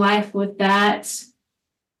doing life with that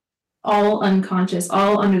all unconscious,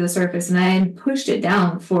 all under the surface. And I had pushed it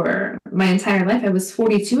down for my entire life. I was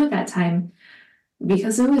 42 at that time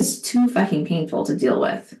because it was too fucking painful to deal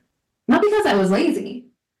with. Not because I was lazy,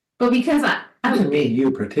 but because I doesn't mean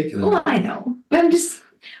you particularly. well, I know, but I'm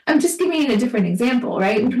just giving it a different example,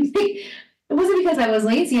 right? It wasn't because I was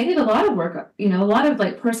lazy. I did a lot of work, a lot of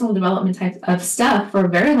like personal development type of stuff for a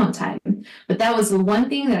very long time. But that was the one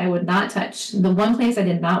thing that I would not touch. The one place I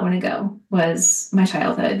did not want to go was my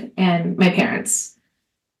childhood and my parents.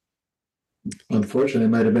 Unfortunately, it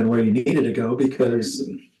might have been where you needed to go because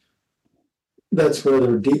that's where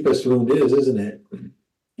the deepest wound is, isn't it?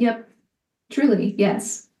 Yep. Truly,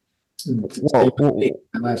 yes. Well,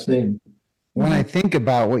 My last name. when I think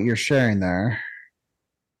about what you're sharing there,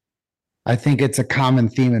 I think it's a common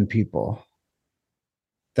theme in people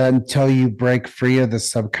that until you break free of the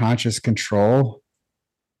subconscious control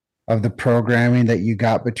of the programming that you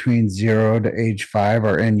got between 0 to age 5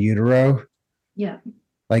 or in utero, Yeah.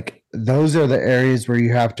 like those are the areas where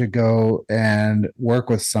you have to go and work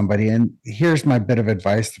with somebody. And here's my bit of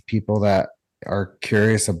advice to people that are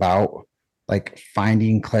curious about like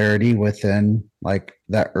finding clarity within like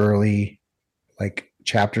the early like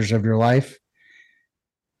chapters of your life.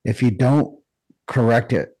 If you don't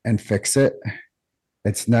correct it and fix it,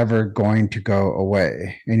 it's never going to go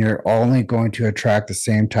away. And you're only going to attract the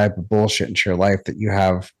same type of bullshit into your life that you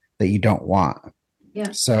have that you don't want.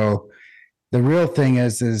 Yeah. So the real thing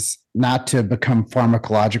is not to become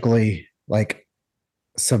pharmacologically like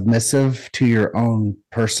submissive to your own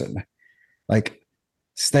person. Like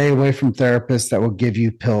stay away from therapists that will give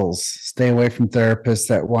you pills. Stay away from therapists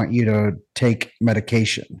that want you to take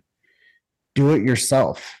medication. Do it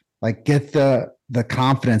yourself. Like get the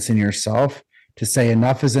confidence in yourself to say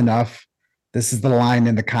enough is enough. This is the line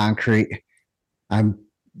in the concrete.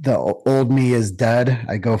 The old me is dead.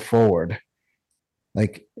 I go forward.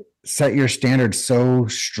 Like set your standards so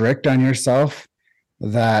strict on yourself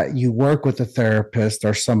that you work with a therapist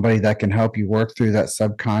or somebody that can help you work through that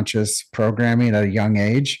subconscious programming at a young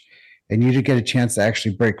age, and you to get a chance to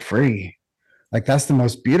actually break free. Like that's the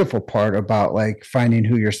most beautiful part about like finding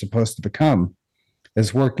who you're supposed to become,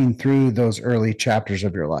 is working through those early chapters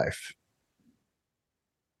of your life.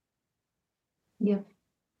 Yeah.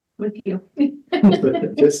 With you.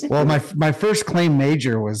 Well, my first claim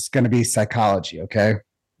major was going to be psychology. Okay.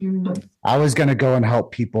 Mm. I was going to go and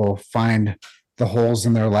help people find the holes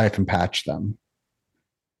in their life and patch them.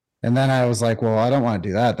 And then I was like, well, I don't want to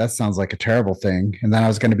do that. That sounds like a terrible thing. And then I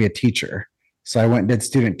was going to be a teacher. So I went and did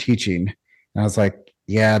student teaching. And I was like,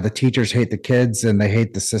 yeah, the teachers hate the kids and they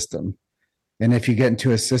hate the system. And if you get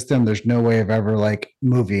into a system, there's no way of ever like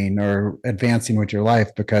moving or advancing with your life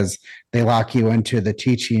because they lock you into the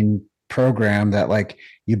teaching program that like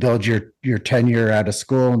you build your tenure at a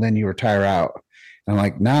school and then you retire out. And I'm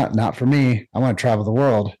like, not for me. I want to travel the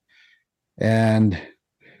world. And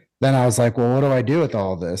then I was like, well, what do I do with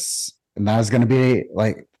all this? And I was going to be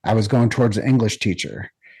like, I was going towards an English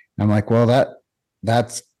teacher. And I'm like, well,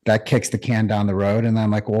 that kicks the can down the road. And then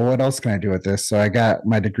I'm like, well, what else can I do with this? So I got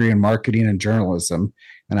my degree in marketing and journalism,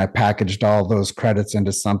 and I packaged all those credits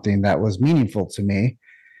into something that was meaningful to me.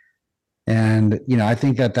 And, I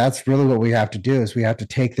think that that's really what we have to do is we have to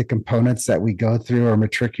take the components that we go through our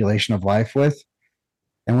matriculation of life with,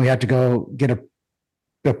 and we have to go get a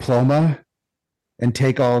diploma and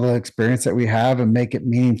take all the experience that we have and make it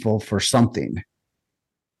meaningful for something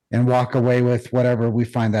and walk away with whatever we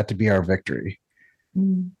find that to be our victory.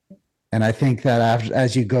 Mm. And I think that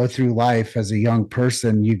as you go through life as a young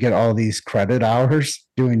person, you get all these credit hours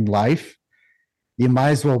doing life. You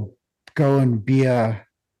might as well go and be a,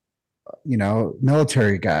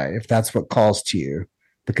 military guy if that's what calls to you,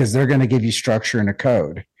 because they're going to give you structure and a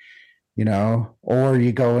code, or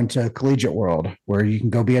you go into a collegiate world where you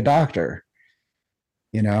can go be a doctor,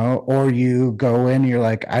 or you go in, you're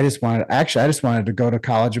like, I just wanted to go to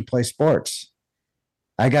college and play sports.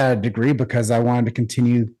 I got a degree because I wanted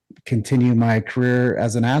to continue my career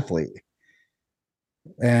as an athlete.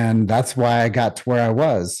 And that's why I got to where I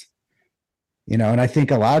was, and I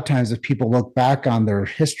think a lot of times if people look back on their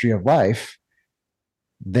history of life,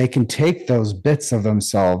 they can take those bits of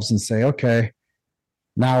themselves and say, okay,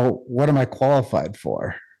 now what am I qualified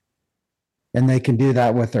for? And they can do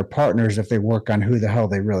that with their partners if they work on who the hell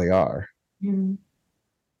they really are. Mm.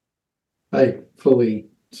 I fully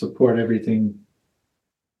support everything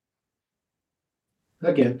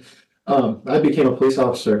again, I became a police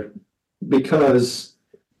officer because,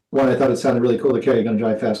 one, I thought it sounded really cool to carry a gun and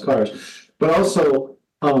drive fast cars. But also,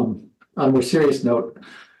 on a more serious note,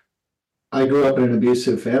 I grew up in an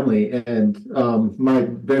abusive family, and my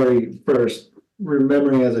very first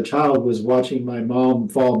memory as a child was watching my mom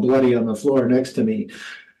fall bloody on the floor next to me.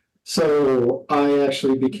 So I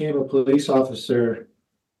actually became a police officer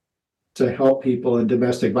to help people in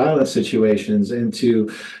domestic violence situations and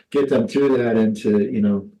to get them through that, and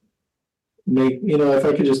to, make, if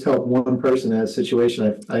I could just help one person in that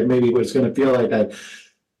situation, I maybe was going to feel like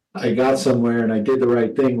I got somewhere and I did the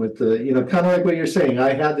right thing with the, kind of like what you're saying.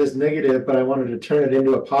 I had this negative, but I wanted to turn it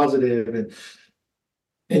into a positive, and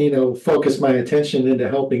focus my attention into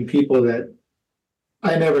helping people that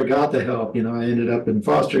I never got the help. I ended up in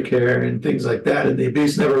foster care and things like that, and the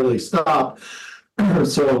abuse never really stopped.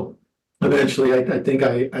 So eventually I think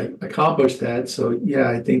I accomplished that. So yeah,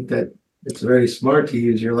 I think that it's very smart to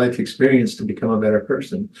use your life experience to become a better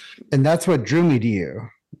person. And that's what drew me to you.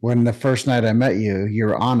 When the first night I met you, you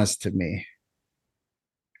were honest to me.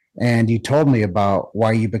 And you told me about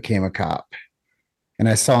why you became a cop. And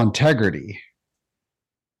I saw integrity.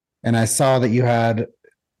 And I saw that you had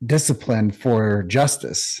discipline for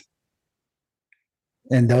justice.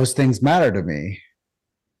 And those things matter to me.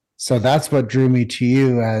 So that's what drew me to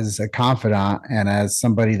you as a confidant and as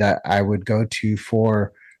somebody that I would go to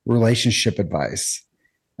for relationship advice.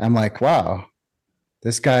 I'm like, wow,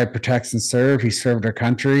 this guy protects and serves. He served our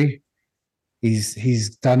country.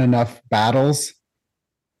 He's done enough battles.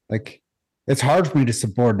 Like, it's hard for me to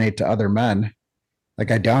subordinate to other men. Like,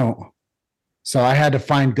 I don't. So I had to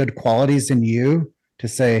find good qualities in you to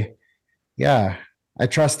say, yeah, I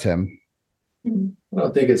trust him. I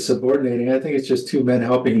don't think it's subordinating. I think it's just two men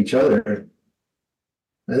helping each other.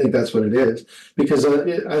 I think that's what it is, because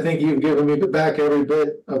I think you've given me back every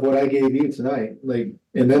bit of what I gave you tonight, like,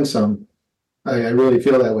 and then some. I really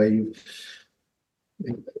feel that way.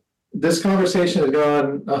 This conversation has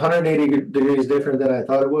gone 180 degrees different than I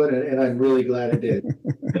thought it would, and I'm really glad it did.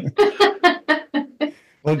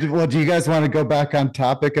 Well, do you guys want to go back on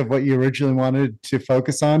topic of what you originally wanted to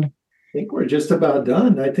focus on? I think we're just about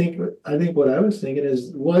done. I think what I was thinking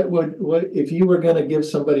is, what if you were going to give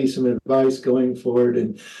somebody some advice going forward,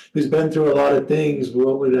 and who's been through a lot of things,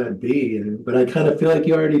 what would that be? But I kind of feel like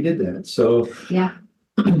you already did that. So Yeah.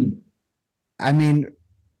 I mean,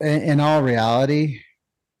 in all reality,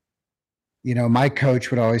 my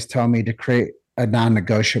coach would always tell me to create a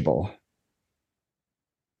non-negotiable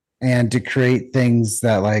and to create things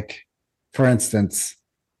that, like, for instance,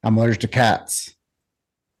 I'm allergic to cats.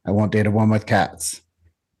 I won't date a woman with cats.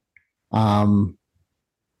 The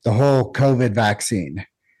whole COVID vaccine.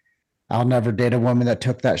 I'll never date a woman that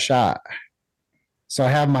took that shot. So I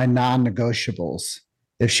have my non-negotiables.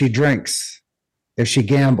 If she drinks, if she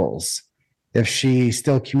gambles, if she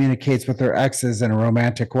still communicates with her exes in a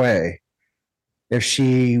romantic way, if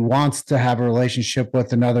she wants to have a relationship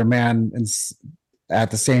with another man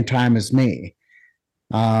at the same time as me,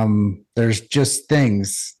 there's just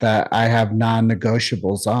things that I have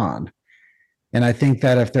non-negotiables on. And I think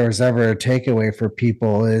that if there was ever a takeaway for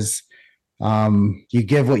people is, you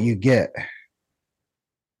give what you get,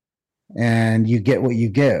 and you get what you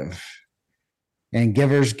give, and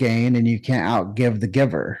givers gain, and you can't outgive the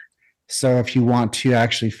giver. So if you want to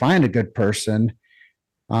actually find a good person,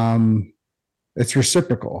 it's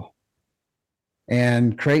reciprocal,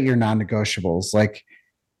 and create your non-negotiables. Like,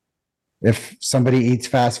 if somebody eats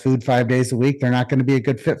fast food 5 days a week, they're not going to be a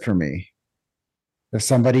good fit for me. If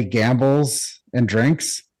somebody gambles and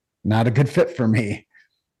drinks, not a good fit for me.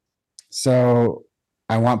 So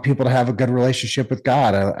I want people to have a good relationship with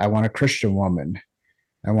God. I want a Christian woman.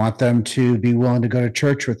 I want them to be willing to go to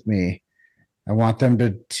church with me. I want them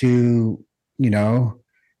to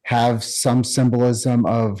have some symbolism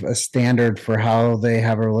of a standard for how they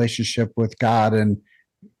have a relationship with God and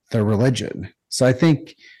their religion. So I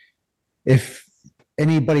think if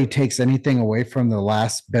anybody takes anything away from the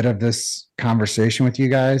last bit of this conversation with you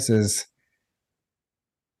guys, is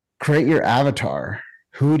create your avatar.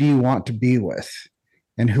 Who do you want to be with?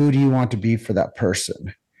 And who do you want to be for that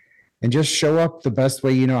person? And just show up the best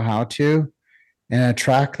way you know how to, and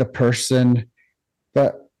attract the person,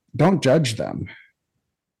 but don't judge them.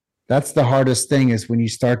 That's the hardest thing, is when you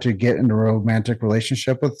start to get into a romantic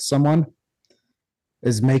relationship with someone,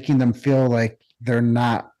 is making them feel like they're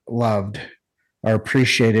not loved or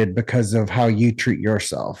appreciated because of how you treat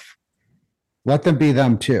yourself. Let them be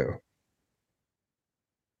them too.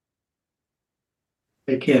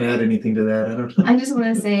 I can't add anything to that. I don't know. I just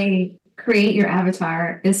want to say, create your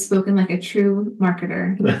avatar is spoken like a true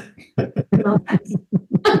marketer. I love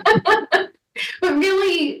that. But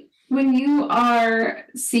really, when you are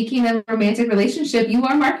seeking a romantic relationship, you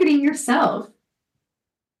are marketing yourself.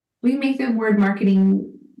 We make the word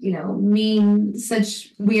marketing, mean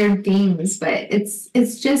such weird things, but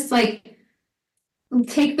it's just like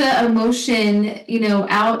take the emotion,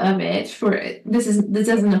 out of it. This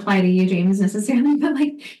doesn't apply to you, James, necessarily, but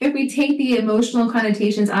like if we take the emotional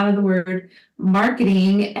connotations out of the word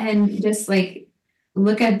marketing and just like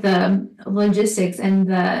look at the logistics and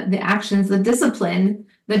the actions, the discipline,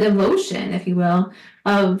 the devotion, if you will,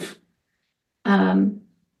 of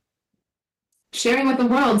sharing with the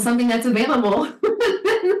world something that's available.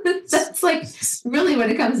 That's like really what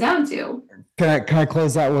it comes down to. Can I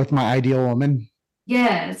close out with my ideal woman?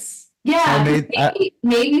 Yes. Yeah.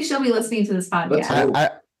 Maybe she'll be listening to this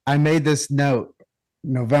podcast. I made this note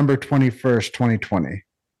November 21st, 2020,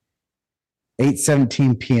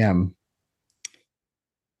 8:17 p.m.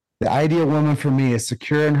 The ideal woman for me is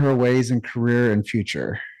secure in her ways and career and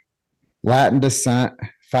future. Latin descent,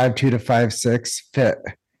 5'2" to 5'6", fit,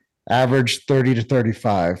 average 30 to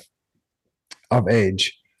 35 of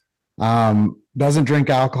age. Doesn't drink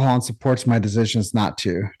alcohol and supports my decisions not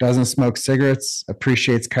to. Doesn't smoke cigarettes,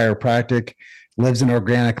 appreciates chiropractic, lives an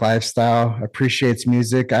organic lifestyle, appreciates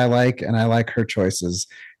music I like, and I like her choices.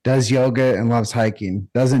 Does yoga and loves hiking.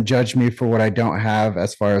 Doesn't judge me for what I don't have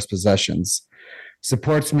as far as possessions.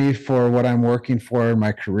 Supports me for what I'm working for in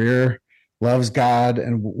my career. Loves God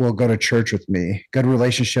and will go to church with me. Good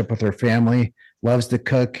relationship with her family. Loves to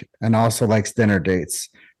cook and also likes dinner dates.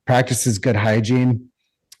 Practices good hygiene.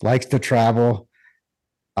 Likes to travel.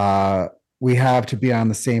 We have to be on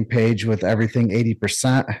the same page with everything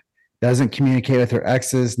 80%. Doesn't communicate with her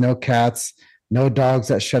exes. No cats. No dogs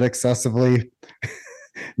that shed excessively.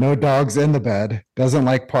 No dogs in the bed. Doesn't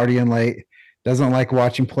like partying late. Doesn't like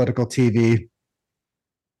watching political TV.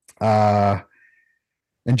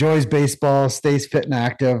 Enjoys baseball. Stays fit and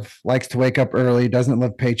active. Likes to wake up early. Doesn't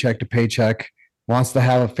live paycheck to paycheck. Wants to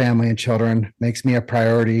have a family and children. Makes me a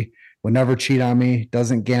priority. Will never cheat on me,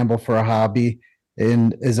 doesn't gamble for a hobby,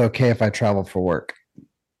 and is okay if I travel for work.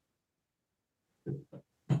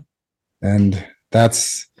 And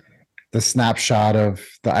that's the snapshot of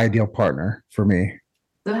the ideal partner for me.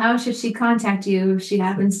 So how should she contact you if she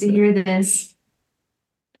happens to hear this?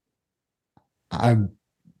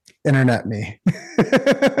 Internet me. Right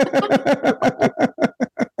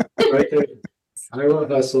there. I will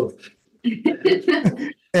hustle.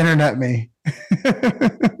 Internet me.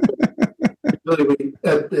 Really,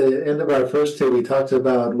 at the end of our first two, we talked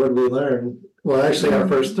about what we learned. Well, actually, our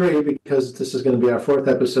first three, because this is going to be our fourth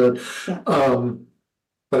episode. Yeah.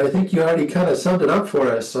 But I think you already kind of summed it up for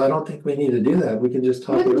us, so I don't think we need to do that. We can just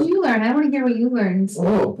talk. What did you learn? I want to hear what you learned.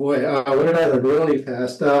 Oh boy, what did I learn really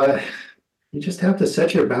fast? You just have to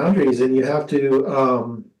set your boundaries, and you have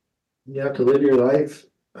to live your life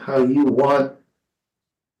how you want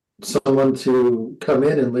someone to come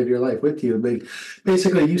in and live your life with you.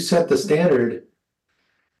 Basically, you set the standard,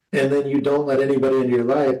 and then you don't let anybody into your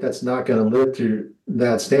life that's not going to live to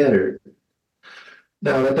that standard.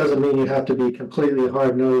 Now, that doesn't mean you have to be completely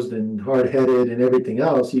hard-nosed and hard-headed and everything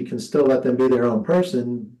else. You can still let them be their own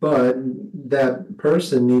person, but that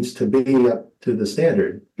person needs to be up to the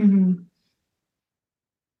standard. Mm-hmm.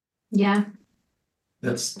 Yeah.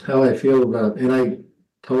 That's how I feel about it, and I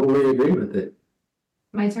totally agree with it.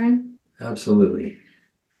 My turn? Absolutely.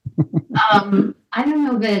 I don't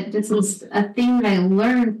know that this is a thing that I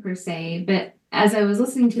learned per se, but as I was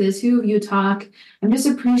listening to the two of you talk, I'm just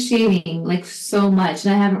appreciating like so much.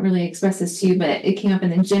 And I haven't really expressed this to you, but it came up in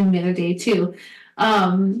the gym the other day too.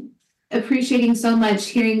 Appreciating so much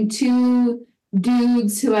hearing two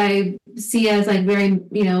dudes who I see as like very,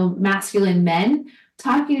 masculine men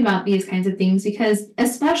talking about these kinds of things, because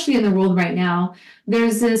especially in the world right now,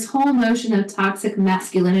 there's this whole notion of toxic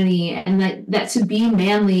masculinity, and that to be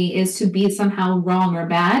manly is to be somehow wrong or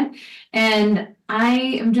bad. And I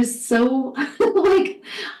am just so like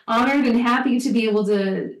honored and happy to be able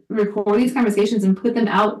to record these conversations and put them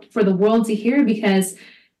out for the world to hear, because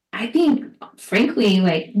I think, frankly,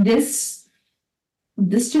 like this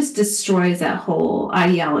just destroys that whole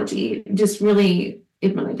ideology. It really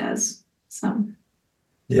does. So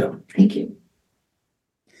yeah, thank you.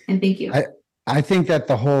 And thank you. I think that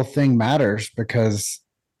the whole thing matters because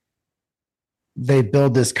they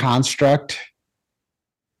build this construct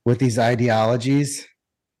with these ideologies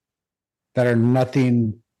that are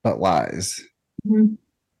nothing but lies. Mm-hmm.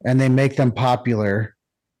 And they make them popular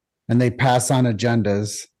and they pass on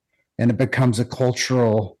agendas, and it becomes a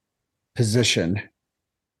cultural position.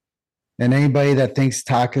 And anybody that thinks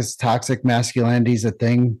toxic masculinity is a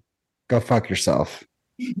thing, go fuck yourself.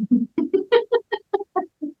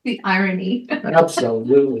 The irony.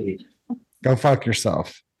 Absolutely. Go fuck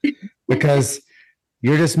yourself. Because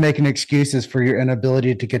you're just making excuses for your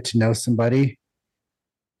inability to get to know somebody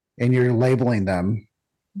and you're labeling them.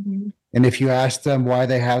 Mhm. And if you ask them why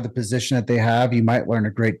they have the position that they have, you might learn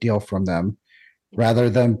a great deal from them rather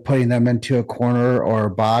than putting them into a corner or a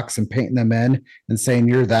box and painting them in and saying,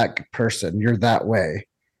 you're that person, you're that way.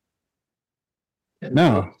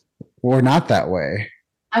 No, we're not that way.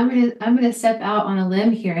 I'm gonna step out on a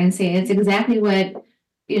limb here and say it's exactly what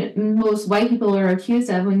most white people are accused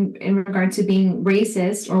of when in regard to being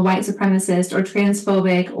racist or white supremacist or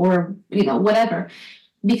transphobic or whatever,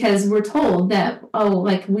 because we're told that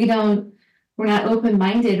like we're not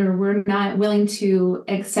open-minded or we're not willing to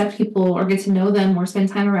accept people or get to know them or spend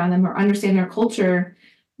time around them or understand their culture.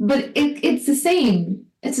 But it's the same.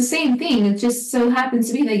 It's the same thing. It just so happens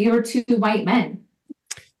to be that you're two white men.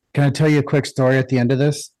 Can I tell you a quick story at the end of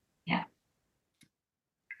this? Yeah.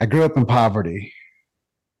 I grew up in poverty.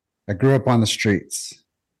 I grew up on the streets.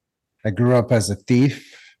 I grew up as a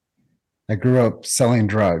thief. I grew up selling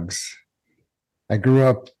drugs. I grew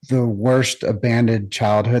up the worst abandoned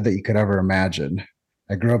childhood that you could ever imagine.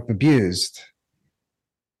 I grew up abused.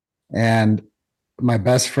 And my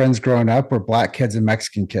best friends growing up were Black kids and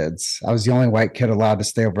Mexican kids. I was the only white kid allowed to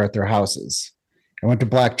stay over at their houses. I went to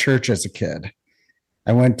Black church as a kid.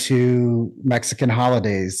 I went to Mexican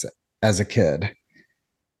holidays as a kid.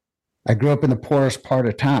 I grew up in the poorest part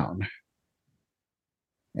of town.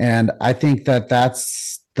 And I think that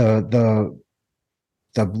that's the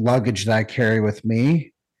luggage that I carry with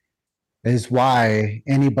me is why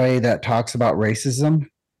anybody that talks about racism,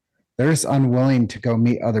 they're just unwilling to go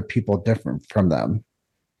meet other people different from them.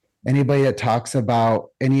 Anybody that talks about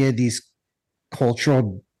any of these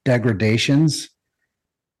cultural degradations,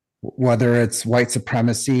 whether it's white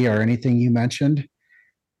supremacy or anything you mentioned,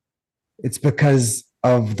 it's because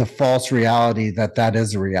of the false reality that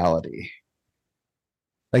is a reality.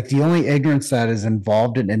 Like the only ignorance that is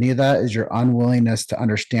involved in any of that is your unwillingness to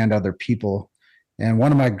understand other people. And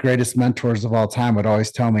one of my greatest mentors of all time would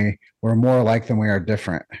always tell me, we're more alike than we are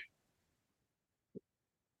different.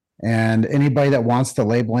 And anybody that wants to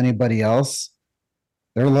label anybody else,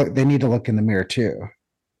 they need to look in the mirror too.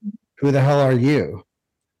 Who the hell are you?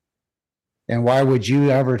 And why would you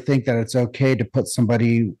ever think that it's okay to put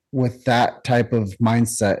somebody with that type of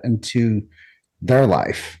mindset into their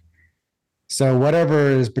life? So whatever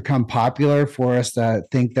has become popular for us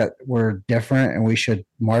that think that we're different and we should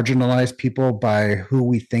marginalize people by who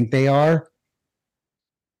we think they are,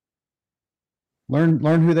 learn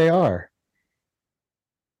who they are.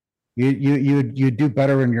 You do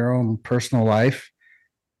better in your own personal life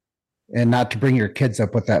and not to bring your kids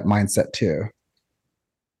up with that mindset too.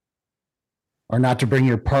 Or not to bring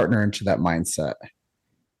your partner into that mindset.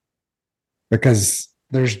 Because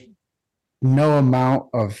there's no amount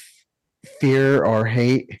of fear or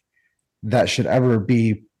hate that should ever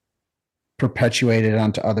be perpetuated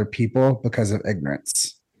onto other people because of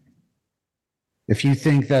ignorance. If you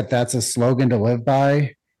think that that's a slogan to live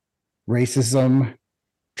by, racism,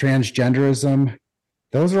 transgenderism,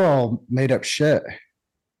 those are all made up shit.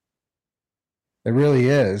 It really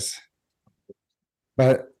is.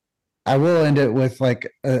 But I will end it with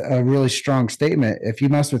like a really strong statement. If you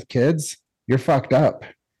mess with kids, you're fucked up.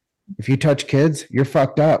 If you touch kids, you're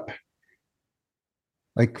fucked up.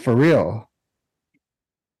 Like for real.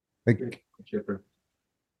 Like,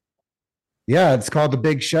 yeah, it's called The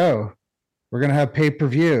Big Show. We're gonna have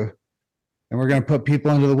pay-per-view, and we're gonna put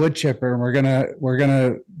people into the wood chipper, and we're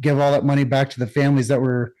gonna give all that money back to the families that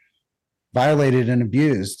were violated and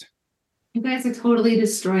abused. You guys are totally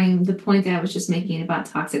destroying the point that I was just making about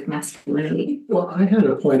toxic masculinity. Well, I had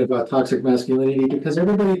a point about toxic masculinity because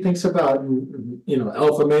everybody thinks about,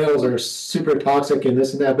 alpha males are super toxic and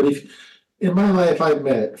this and that. But in my life, I've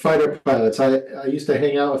met fighter pilots. I used to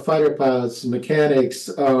hang out with fighter pilots, mechanics.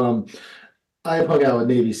 I've hung out with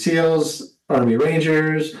Navy SEALs, Army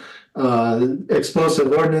Rangers,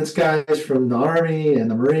 explosive ordnance guys from the Army and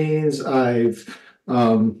the Marines. I've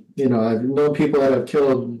known people that have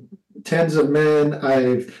killed tens of men.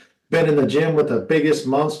 I've been in the gym with the biggest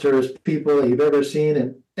monsters people that you've ever seen,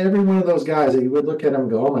 and every one of those guys that you would look at him and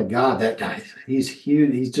go, oh my God, that guy, he's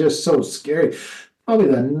huge, he's just so scary. Probably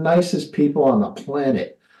the nicest people on the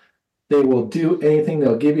planet. They will do anything.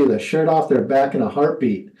 They'll give you the shirt off their back in a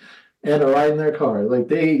heartbeat and a ride in their car. Like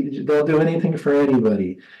they'll do anything for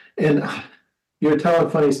anybody. And you're telling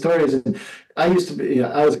funny stories. And I used to be,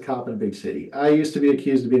 I was a cop in a big city. I used to be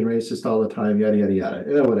accused of being racist all the time, yada, yada,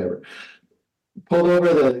 yada, whatever. Pulled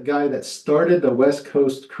over the guy that started the West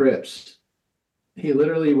Coast Crips. He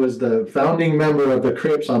literally was the founding member of the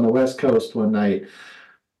Crips on the West Coast one night.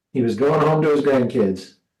 He was going home to his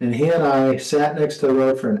grandkids, and he and I sat next to the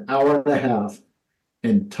road for an hour and a half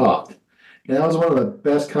and talked. And that was one of the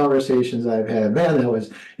best conversations I've had. Man, that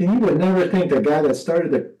was, and you would never think the guy that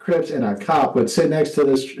started the Crips and a cop would sit next to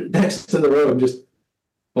the road and just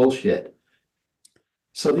bullshit.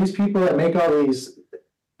 So these people that make all these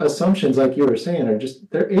assumptions, like you were saying,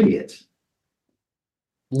 they're idiots.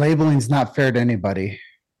 Labeling's not fair to anybody.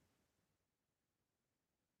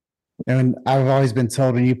 And I've always been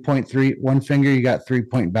told when you point one finger, you got three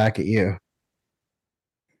pointing back at you.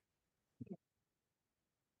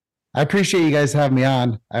 I appreciate you guys having me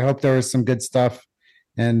on. I hope there was some good stuff.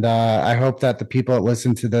 And I hope that the people that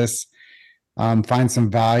listen to this find some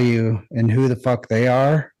value in who the fuck they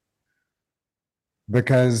are.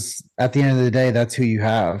 Because at the end of the day, that's who you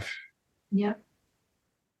have. Yep.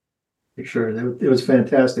 For sure. It was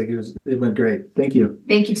fantastic. It went great. Thank you.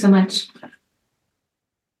 Thank you so much.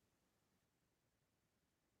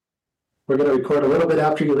 We're going to record a little bit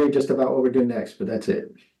after you leave just about what we're doing next, but that's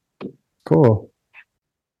it. Cool.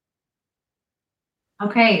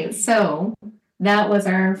 Okay, so that was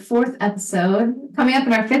our 4th episode. Coming up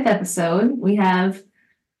in our 5th episode, we have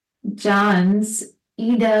John's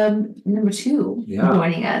EDub number 2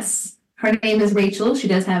 joining us. Her name is Rachel. She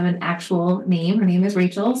does have an actual name. Her name is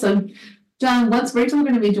Rachel. So, John, what's Rachel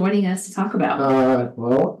going to be joining us to talk about?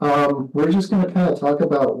 We're just going to kind of talk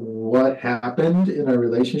about what happened in our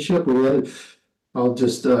relationship. I'll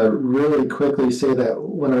just really quickly say that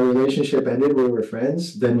when our relationship ended, we were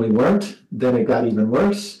friends. Then we weren't. Then it got even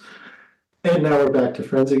worse. And now we're back to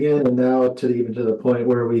friends again. And now even to the point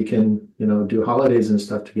where we can, do holidays and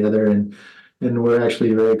stuff together. And we're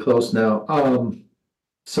actually very close now.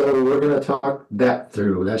 So we're going to talk that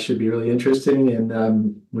through. That should be really interesting.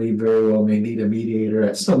 And we very well may need a mediator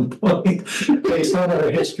at some point based on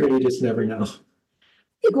our history. You just never know.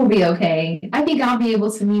 I think we'll be okay. I think I'll be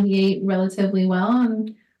able to mediate relatively well.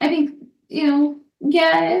 And I think,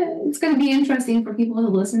 it's going to be interesting for people to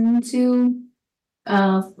listen to,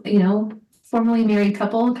 formerly married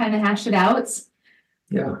couple kind of hash it out.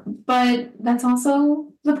 Yeah. But that's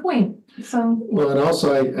also the point. So. Well, and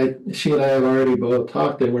also, she and I have already both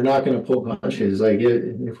talked, and we're not going to pull punches. Like,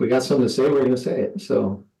 if we got something to say, we're going to say it.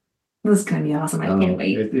 So. This is going to be awesome. I can't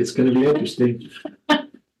wait. It's going to be interesting.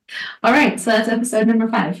 All right. So that's episode number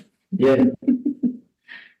 5. Yeah.